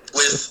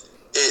 With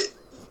it,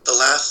 the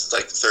last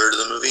like third of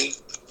the movie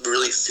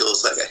really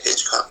feels like a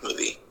Hitchcock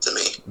movie to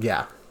me.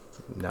 Yeah.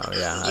 No,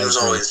 yeah. He's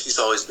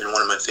always been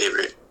one of my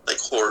favorite like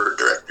horror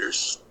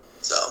directors.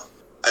 So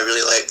I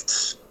really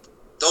liked.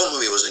 The whole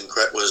movie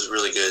was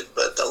really good,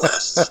 but the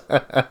last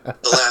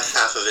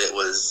half of it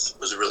was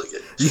really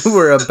good. You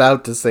were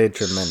about to say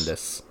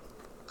tremendous.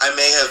 I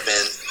may have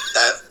been.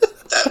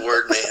 That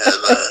word may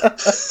have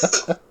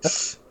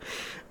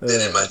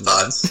been in my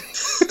thoughts.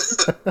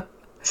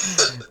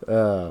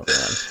 Oh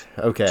man.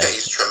 Okay. Yeah,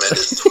 he's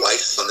tremendous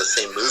twice on the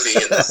same movie.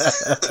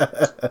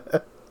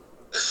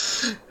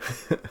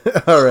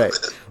 All right.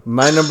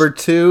 My number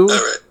 2. All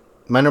right.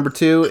 My number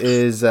 2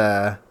 is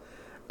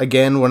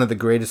again one of the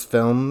greatest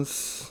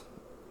films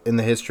in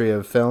the history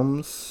of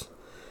films,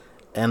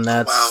 and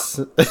that's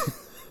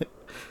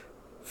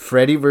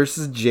Freddy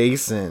vs.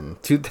 Jason,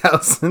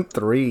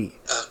 2003.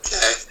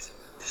 Okay.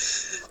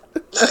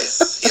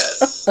 Nice.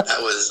 Yes, that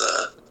was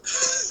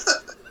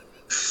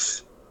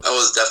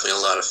definitely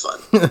a lot of fun.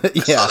 I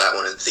saw that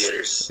one in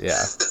theaters.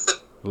 Yeah.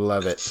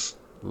 Love it.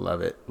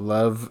 Love it.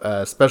 Love,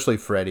 especially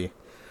Freddy.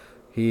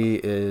 He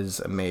is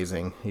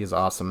amazing. He's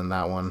awesome in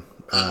that one.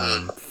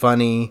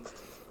 Funny,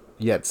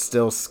 yet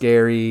still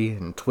scary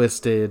and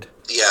twisted.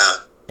 Yeah.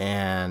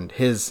 And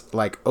his,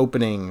 like,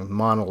 opening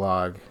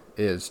monologue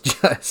is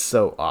just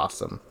so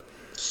awesome.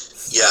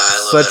 Yeah,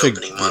 I love that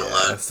opening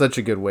monologue. Yeah, such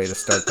a good way to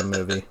start the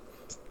movie.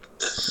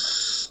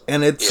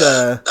 And it's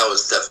that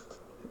was definitely.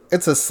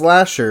 It's a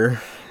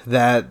slasher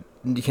that,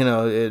 you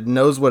know, it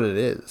knows what it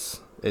is.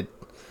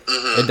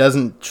 It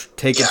doesn't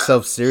take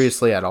itself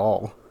seriously at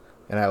all,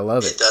 and I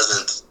love it. It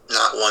doesn't,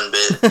 not one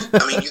bit.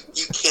 I mean,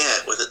 you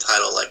can't with a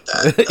title like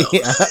that. Though.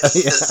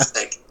 It's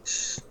like,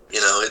 you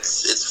know,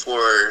 it's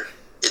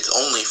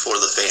only for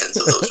the fans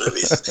of those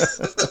movies,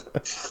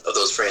 of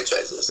those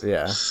franchises.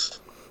 Yeah,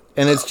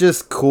 and it's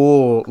just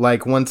cool.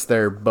 Like once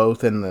they're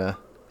both in the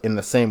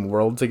same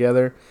world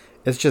together,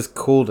 it's just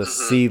cool to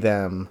see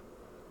them,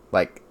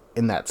 like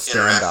in that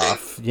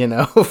standoff. You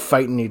know,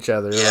 fighting each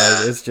other. Yeah.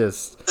 Like, it's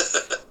just.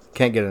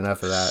 Can't get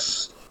enough of that.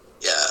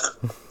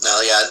 Yeah.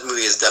 No, yeah, the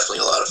movie is definitely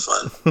a lot of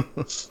fun.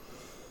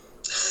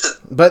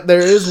 But there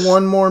is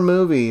one more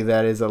movie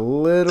that is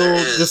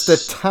just a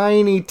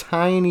tiny,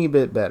 tiny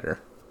bit better.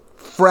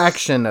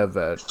 Fraction of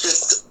a...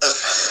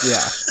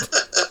 Yeah.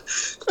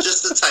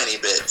 Just a tiny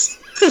bit.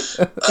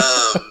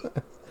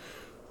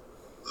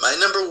 My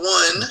number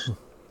 1,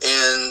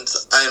 and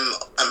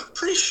I'm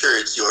pretty sure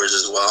it's yours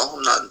as well.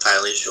 I'm not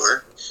entirely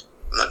sure.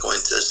 I'm not going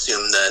to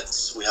assume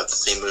that we have the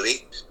same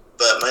movie.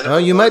 But my number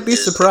you one might be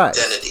is surprised.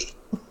 Identity.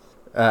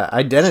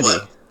 Identity.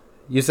 What?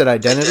 You said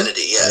Identity?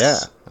 Identity, yes.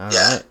 Yeah. All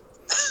right.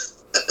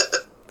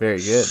 Very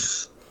good.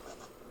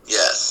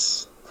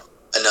 Yes.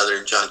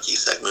 Another John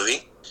Cusack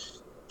movie.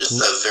 Just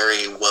a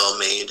very well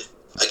made.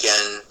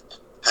 Again,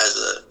 has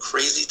a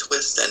crazy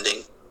twist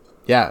ending.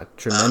 Yeah,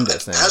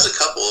 tremendous. It has a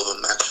couple of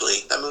them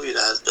actually. That movie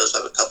does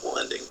have a couple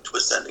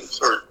twist endings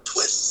or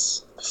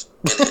twists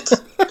in it.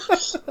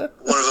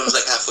 One of them is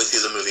like halfway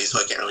through the movie, so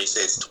I can't really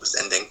say it's a twist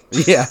ending.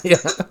 Yeah.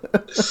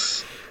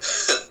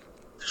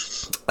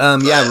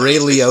 Ray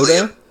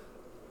Liotta.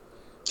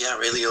 Yeah,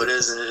 Ray Liotta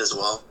is in it as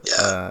well.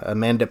 Yeah.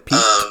 Amanda Peet.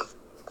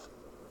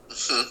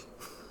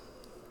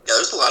 Yeah,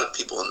 there's a lot of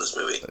people in this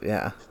movie.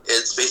 Yeah.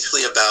 It's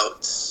basically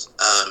about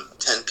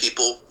 10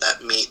 people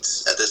that meet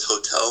at this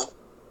hotel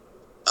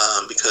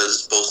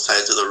because both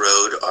sides of the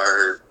road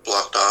are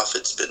blocked off.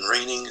 It's been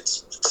raining.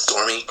 It's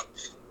stormy.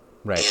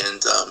 Right.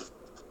 And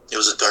it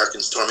was a dark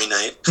and stormy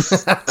night.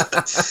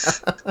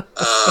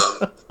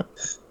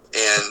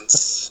 And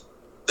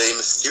they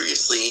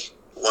mysteriously,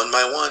 one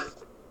by one,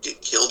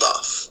 get killed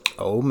off.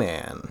 Oh,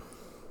 man.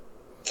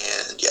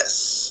 And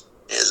yes,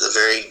 it is a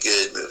very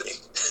good movie.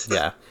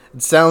 Yeah.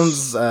 It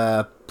sounds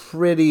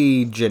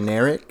pretty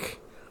generic,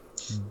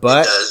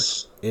 but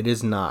it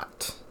is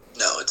not.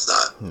 No, it's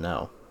not.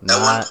 No. At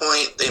one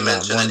point, they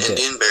mention an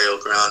Indian burial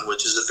ground,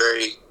 which is a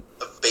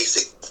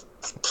basic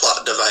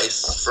plot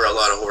device for a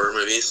lot of horror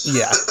movies.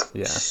 Yeah.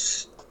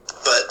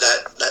 But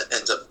that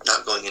ends up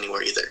not going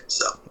anywhere either.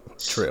 So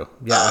true.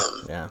 Yeah.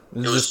 It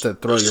was just to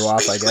throw you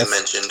off, I guess. It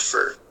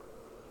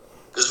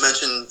was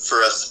mentioned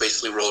for us to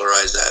basically roll our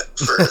eyes at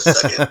for a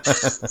second.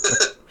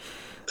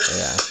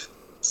 Yeah.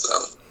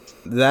 So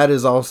that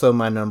is also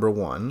my number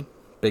 1.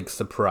 Big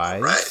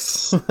surprise. Right.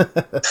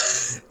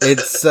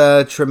 It's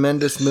a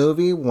tremendous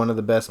movie. One of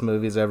the best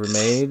movies ever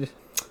made.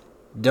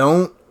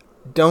 Don't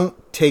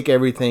take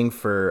everything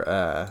for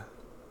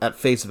at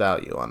face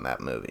value on that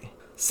movie.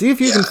 See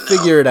if you can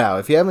figure it out.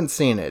 If you haven't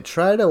seen it,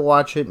 try to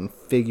watch it and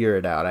figure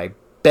it out. I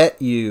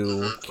bet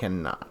you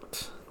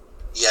cannot.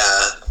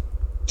 Yeah.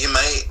 You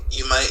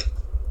might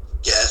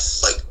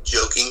guess, like,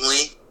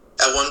 jokingly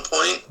at one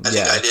point. I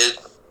think I did.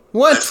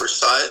 What? When I first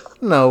saw it.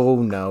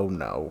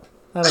 No.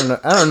 I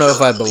don't know if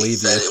I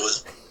believe you. It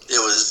was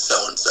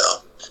so and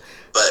so.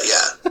 But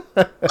yeah.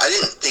 I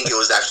didn't think it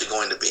was actually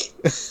going to be.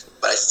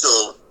 But I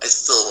still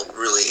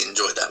really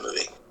enjoyed that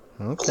movie.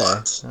 Okay. A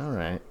lot. All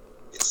right.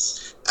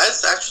 It's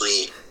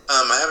actually,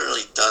 I haven't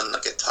really done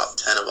like a top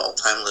 10 of all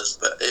time list,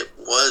 but it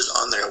was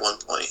on there at one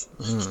point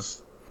on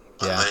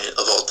Yeah. my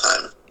of all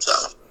time. So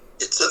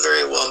it's a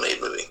very well made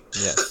movie.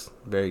 Yes.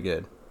 Very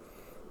good.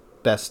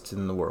 Best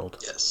in the world.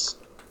 Yes.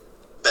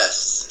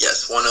 Best.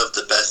 Yes, one of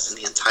the best in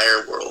the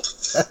entire world.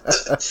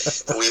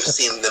 We've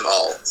seen them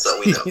all, so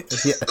we know.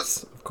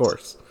 Yes, of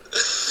course.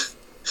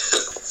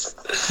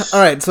 All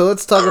right, so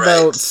let's talk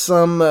about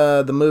some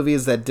the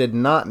movies that did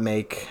not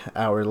make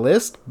our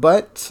list,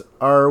 but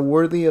are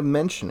worthy of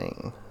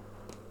mentioning.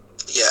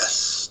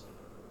 Yes.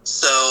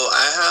 So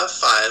I have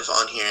 5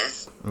 on here.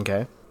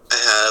 Okay. I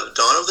have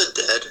Dawn of the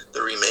Dead,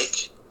 the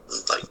remake,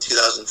 like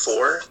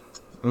 2004,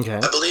 Okay.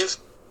 I believe.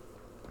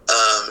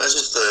 That's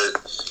just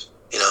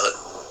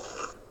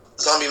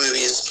zombie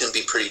movies can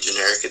be pretty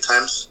generic at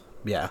times.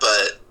 Yeah.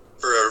 But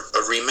for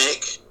a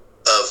remake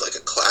of like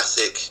a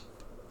classic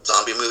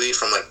zombie movie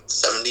from like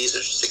 70s or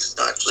 60s,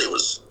 no, actually I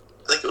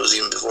think it was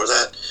even before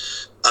that.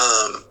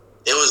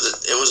 It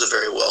was a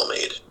very well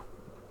made,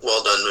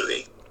 well done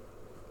movie.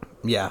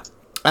 Yeah.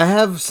 I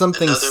have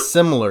something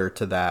similar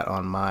to that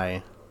on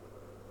my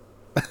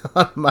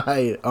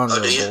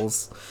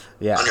honorables.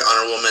 Yeah. On your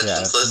honorable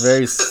mentions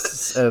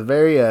list.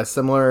 Very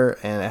similar,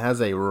 and it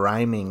has a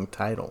rhyming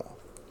title.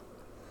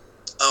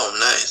 Oh,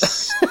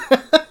 nice.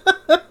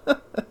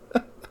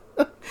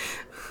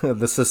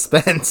 The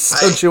suspense.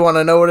 Don't you want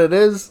to know what it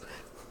is?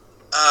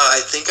 I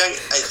think I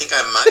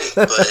might,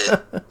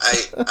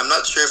 but I'm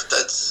not sure if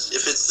it's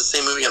the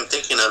same movie I'm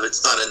thinking of.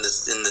 It's not in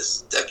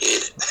this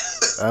decade.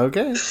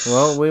 Okay.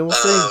 Well, we will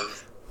see.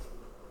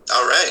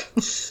 All right.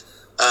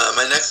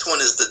 My next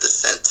one is The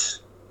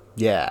Descent.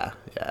 Yeah.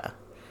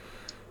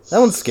 That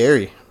one's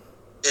scary.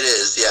 It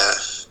is, yeah.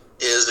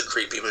 It is a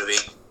creepy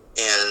movie,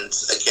 and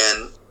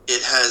again,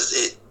 it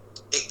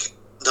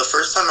the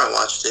first time I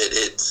watched it,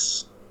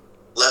 it's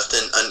left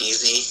an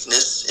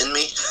uneasiness in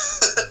me.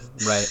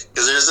 Right.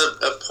 Because there's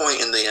a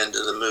point in the end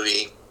of the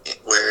movie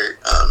where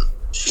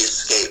she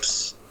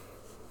escapes,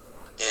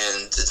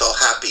 and it's all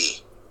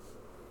happy,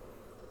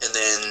 and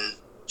then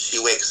she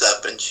wakes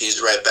up and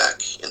she's right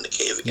back in the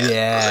cave again.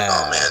 Yeah. I was like,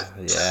 oh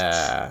man.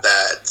 Yeah.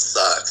 That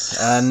sucks.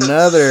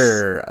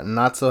 Another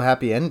not so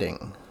happy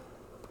ending.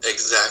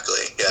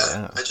 Exactly.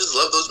 Yeah. I just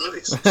love those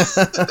movies.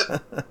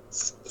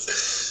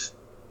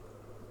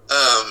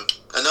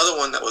 Another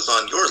one that was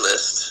on your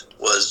list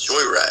was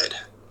Joyride.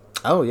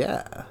 Oh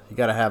yeah, you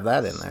gotta have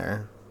that in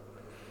there.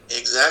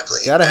 Exactly.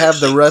 Gotta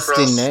have the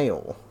rusty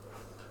nail.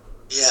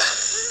 Yeah.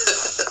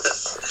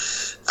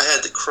 I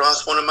had to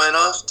cross one of mine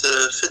off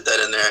to fit that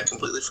in there. I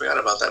completely forgot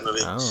about that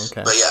movie. Oh,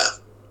 okay. But yeah,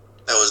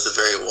 that was a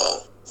very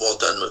well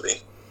done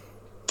movie.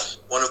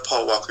 One of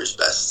Paul Walker's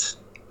best.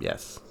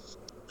 Yes.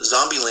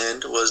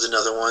 Zombieland was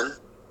another one.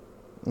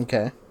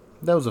 Okay.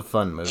 That was a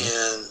fun movie.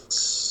 And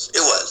it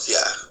was,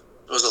 yeah.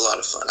 It was a lot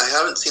of fun. I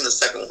haven't seen the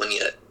second one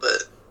yet,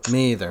 but...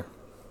 Me either.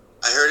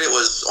 I heard it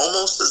was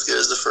almost as good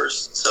as the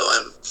first, so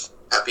I'm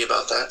happy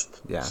about that.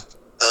 Yeah.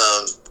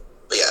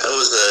 But yeah, it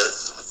was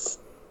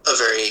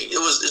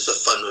it's a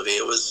fun movie.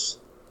 It was,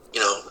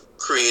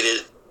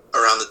 created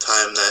around the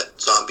time that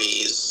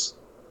zombies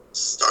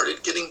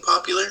started getting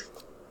popular.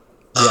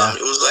 Yeah.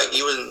 It was like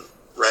even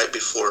right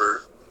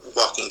before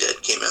Walking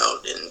Dead came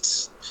out, and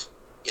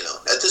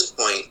at this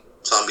point,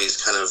 zombies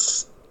kind of,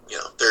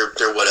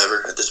 they're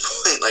whatever at this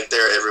point. Like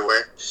they're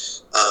everywhere.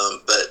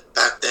 But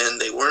back then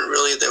they weren't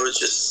really. They were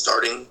just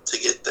starting to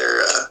get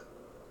their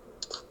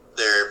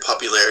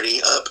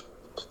popularity up.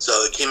 So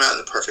it came out in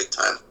the perfect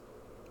time.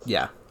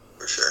 Yeah.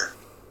 For sure.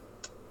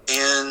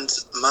 And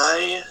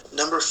my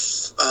number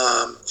 5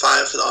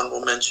 for the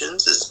honorable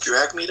mentions is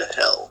Drag Me to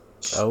Hell.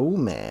 Oh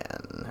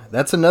man,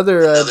 that's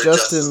another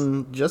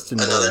Justin.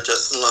 Another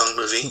Justin Long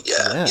movie.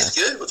 Yeah, he's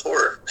good with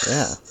horror.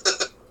 Yeah.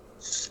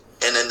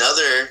 And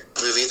another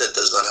movie that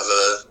does not have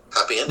a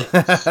happy ending.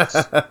 Fact,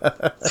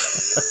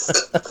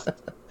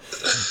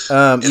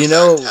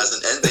 has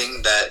an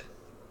ending that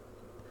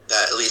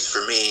at least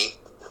for me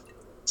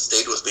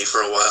stayed with me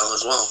for a while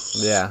as well.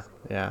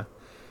 Yeah.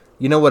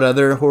 You know what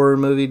other horror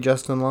movie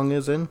Justin Long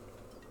is in?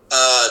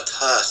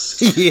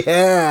 Tusk.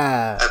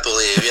 Yeah. I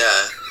believe,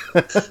 yeah.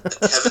 The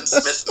Kevin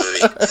Smith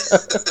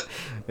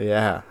movie.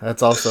 Yeah,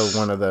 that's also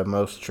one of the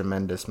most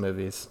tremendous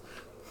movies.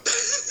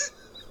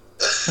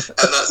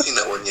 I've not seen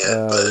that one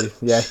yet, but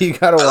yeah, you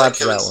gotta watch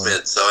Kevin that Smith,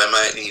 one. So I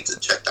might need to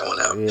check that one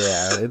out.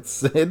 Yeah,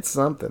 it's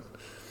something.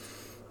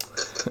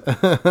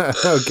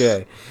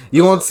 Okay,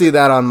 you won't see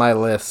that on my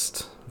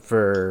list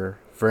for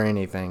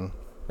anything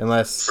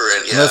unless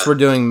we're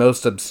doing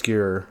most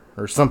obscure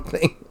or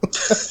something.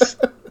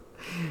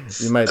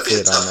 You might see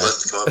it on there.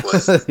 List to come up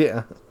with.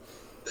 Yeah.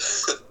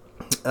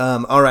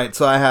 All right,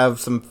 so I have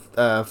some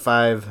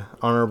 5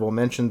 honorable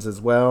mentions as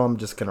well. I'm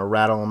just gonna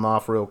rattle them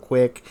off real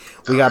quick.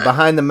 We got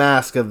Behind the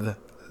Mask, The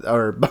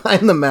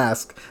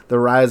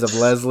Rise of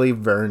Leslie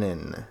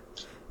Vernon.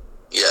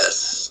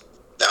 Yes,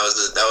 that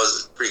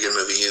was a pretty good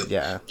movie.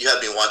 You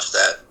had me watch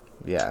that.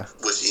 Yeah.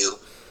 With you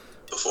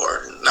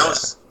before, and that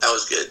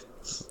was good.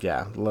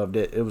 Yeah, loved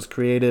it. It was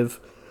creative,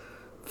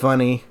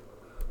 funny,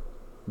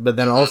 but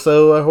then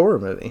also a horror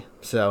movie.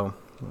 So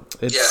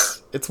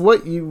it's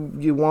what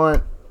you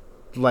want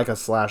like a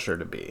slasher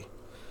to be,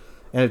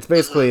 and it's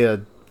basically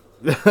a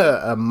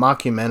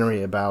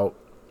mockumentary about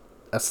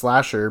a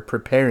slasher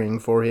preparing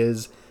for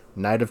his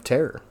night of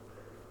terror,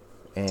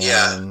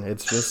 and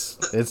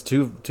it's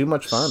too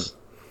much fun.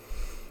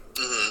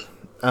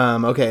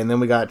 Okay, and then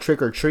we got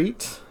Trick or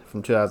Treat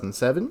from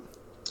 2007.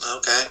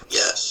 Okay,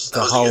 yes. It's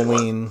a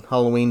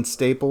Halloween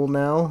staple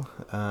now.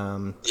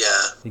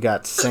 You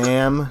got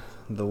Sam,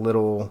 the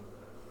little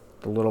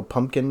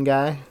pumpkin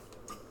guy.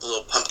 The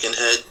little pumpkin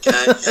head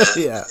guy.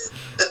 Yeah.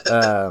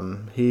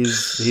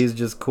 He's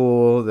just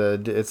cool.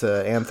 It's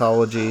an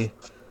anthology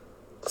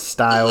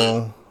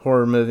style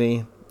horror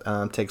movie.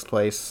 Takes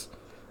place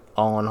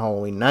all on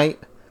Halloween night.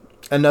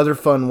 Another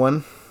fun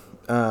one.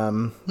 I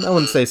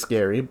wouldn't say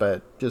scary,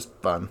 but just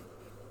fun.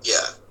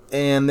 Yeah.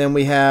 And then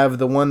we have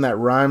the one that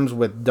rhymes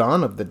with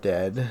Dawn of the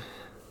Dead,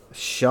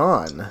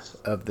 Shaun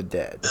of the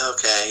Dead.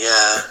 Okay,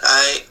 yeah.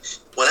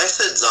 When I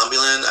said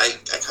Zombieland, I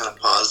kind of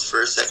paused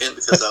for a second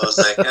because I was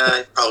like,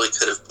 I probably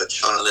could have put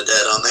Shaun of the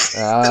Dead on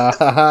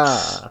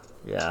there.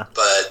 Yeah.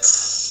 But,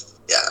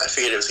 yeah, I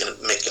figured it was going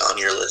to make it on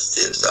your list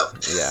too, so.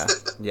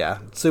 Yeah.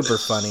 Super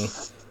funny.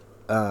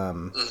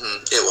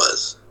 It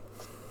was.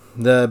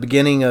 The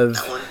beginning of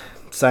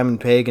Simon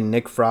Pegg and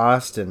Nick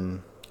Frost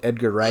and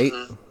Edgar Wright.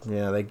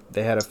 Yeah,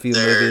 they had a few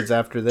movies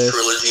after this.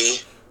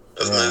 Trilogy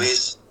of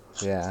movies.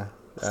 Yeah.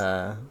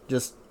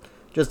 Just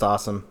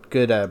awesome.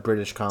 Good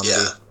British comedy.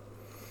 Yeah.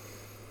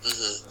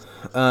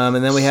 And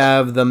then we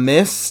have The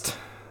Mist,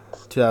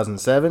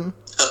 2007.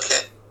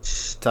 Okay.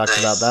 Talked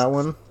about that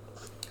one.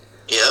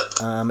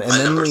 Yep. And My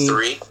then number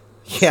 3.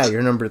 Yeah,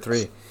 you're number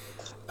 3.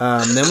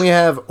 Then we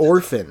have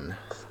Orphan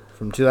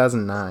from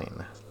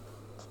 2009.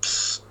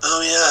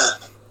 Oh, yeah.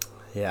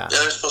 Yeah. Yeah,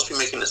 they're supposed to be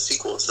making a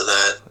sequel to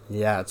that.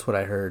 Yeah, that's what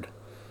I heard.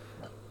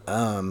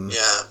 Yeah.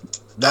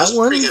 That was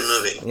a pretty good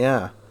movie.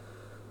 Yeah.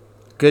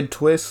 Good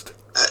twist.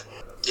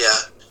 Yeah.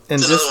 And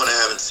it's another one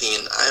I haven't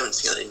seen. I haven't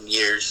seen it in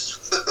years.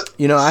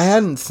 I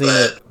hadn't seen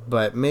it,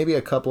 but maybe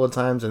a couple of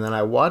times, and then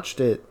I watched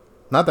it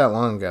not that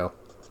long ago.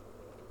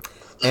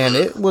 And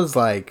it was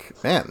like,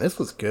 man, this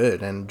was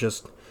good, and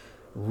just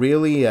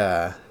really,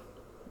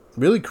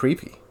 really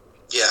creepy.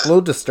 Yeah. A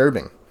little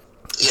disturbing.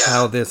 Yeah.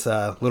 How this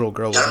little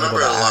girl was I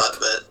remember able to it a lot, act.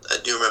 but I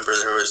do remember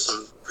there was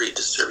some pretty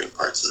disturbing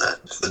parts in that.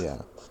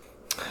 Yeah.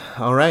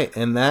 All right,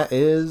 and that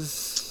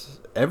is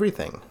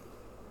everything.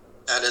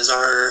 That is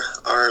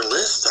our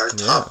list, our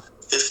top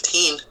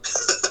 15.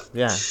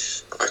 Yeah.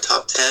 Our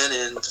top 10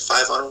 and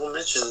 5 honorable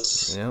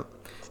mentions. Yep.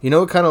 You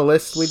know what kind of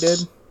list we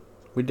did?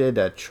 We did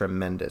a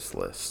tremendous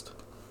list.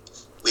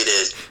 We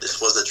did. This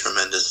was a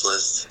tremendous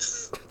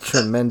list.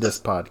 Tremendous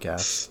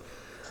podcast.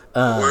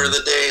 Word of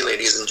the day,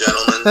 ladies and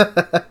gentlemen.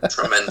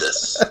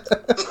 Tremendous.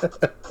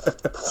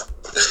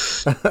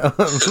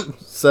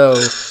 So,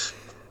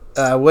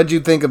 what'd you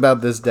think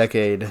about this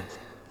decade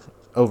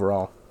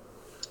overall?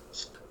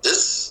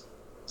 This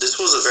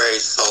was a very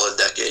solid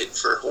decade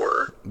for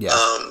horror. Yeah.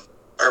 I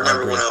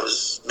remember when I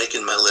was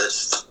making my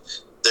list,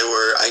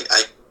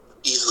 I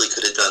easily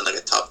could have done like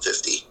a top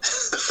 50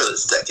 for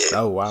this decade.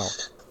 Oh wow!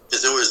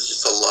 Because there was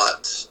just a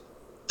lot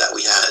that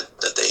we had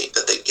that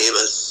they gave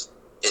us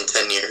in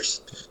 10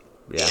 years.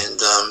 Yeah. And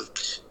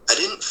I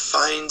didn't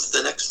find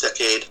the next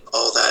decade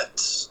all that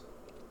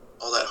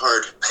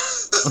hard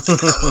to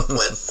come up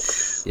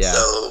with. Yeah.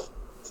 So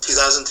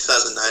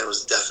 2009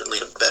 was definitely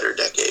a better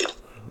decade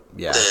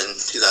than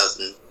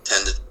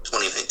 2010 to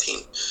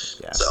 2019.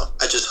 Yeah. So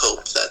I just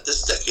hope that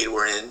this decade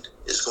we're in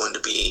is going to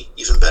be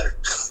even better.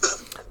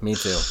 Me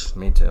too.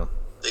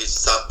 They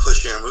stop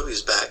pushing our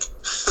movies back.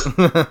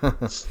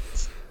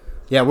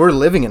 Yeah, we're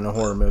living in a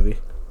horror movie.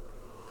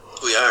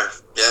 We are,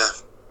 yeah.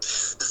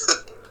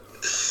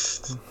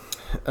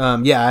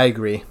 Yeah, I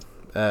agree.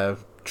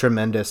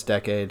 Tremendous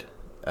decade.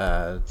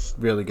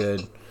 Really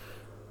good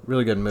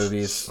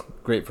movies.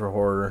 Great for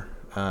horror.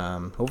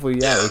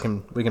 Hopefully,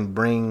 we can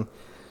bring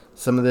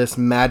some of this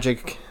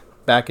magic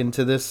back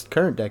into this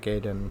current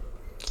decade, and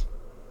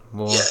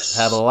we'll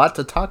have a lot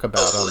to talk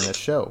about on this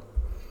show.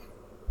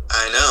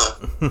 I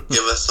know.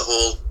 Give us a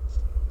whole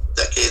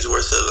decade's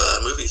worth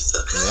of movies.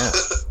 Yeah.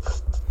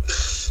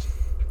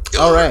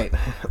 All right.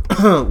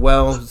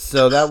 Well,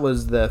 so that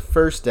was the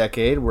first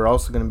decade. We're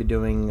also going to be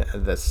doing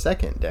the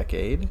second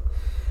decade,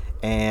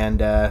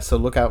 and so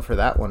look out for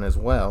that one as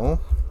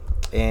well.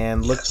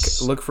 And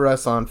look for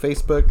us on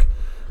Facebook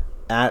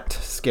at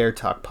Scare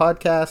Talk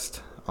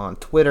Podcast, on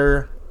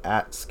Twitter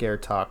at Scare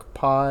Talk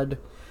Pod.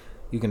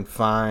 You can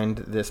find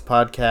this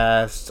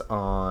podcast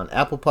on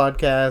Apple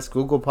Podcasts,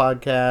 Google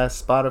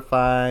Podcasts,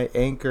 Spotify,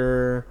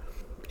 Anchor,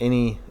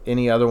 any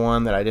other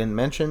one that I didn't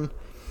mention.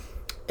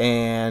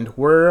 And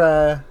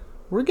we're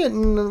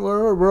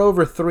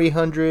over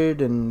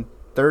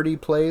 330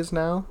 plays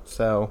now,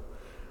 so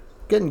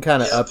getting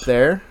kind of up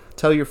there.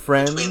 Tell your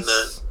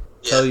friends,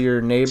 tell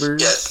your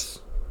neighbors.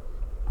 Yes.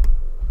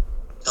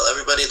 Tell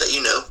everybody that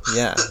you know.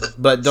 Yeah,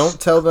 but don't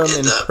tell them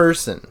in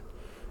person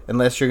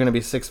unless you're going to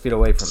be 6 feet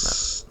away from them.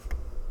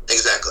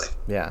 Exactly.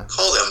 Yeah.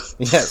 Call them.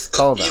 Yes,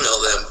 call them.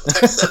 Email them.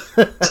 Text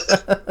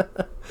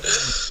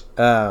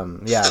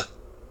them. Yeah.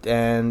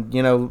 And,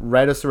 you know,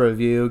 write us a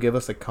review, give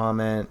us a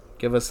comment,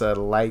 give us a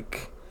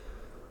like,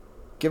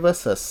 give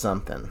us a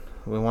something.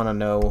 We want to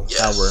know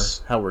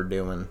how we're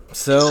doing.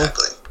 So,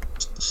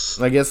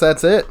 Exactly. I guess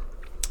that's it.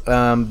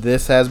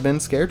 This has been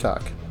Scare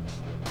Talk.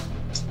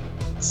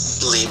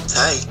 Sleep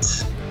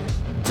tight.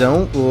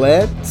 Don't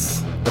let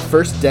the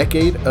first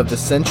decade of the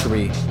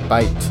century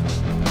bite.